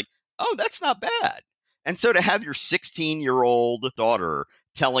 She's like, oh, that's not bad. And so to have your 16-year-old daughter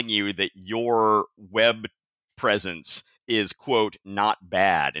telling you that your web presence is, quote, not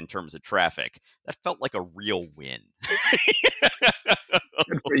bad in terms of traffic, that felt like a real win.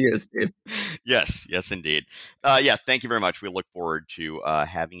 Good for you, Steve. Yes, indeed. Thank you very much. We look forward to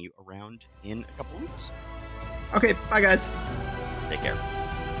having you around in a couple of weeks. Okay, bye, guys. Take care.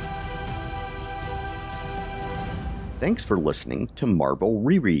 Thanks for listening to Marvel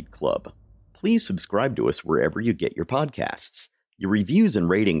Reread Club. Please subscribe to us wherever you get your podcasts. Your reviews and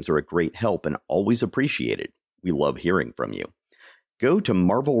ratings are a great help and always appreciated. We love hearing from you. Go to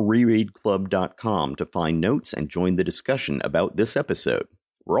marvelrereadclub.com to find notes and join the discussion about this episode.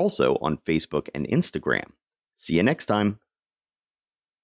 We're also on Facebook and Instagram. See you next time.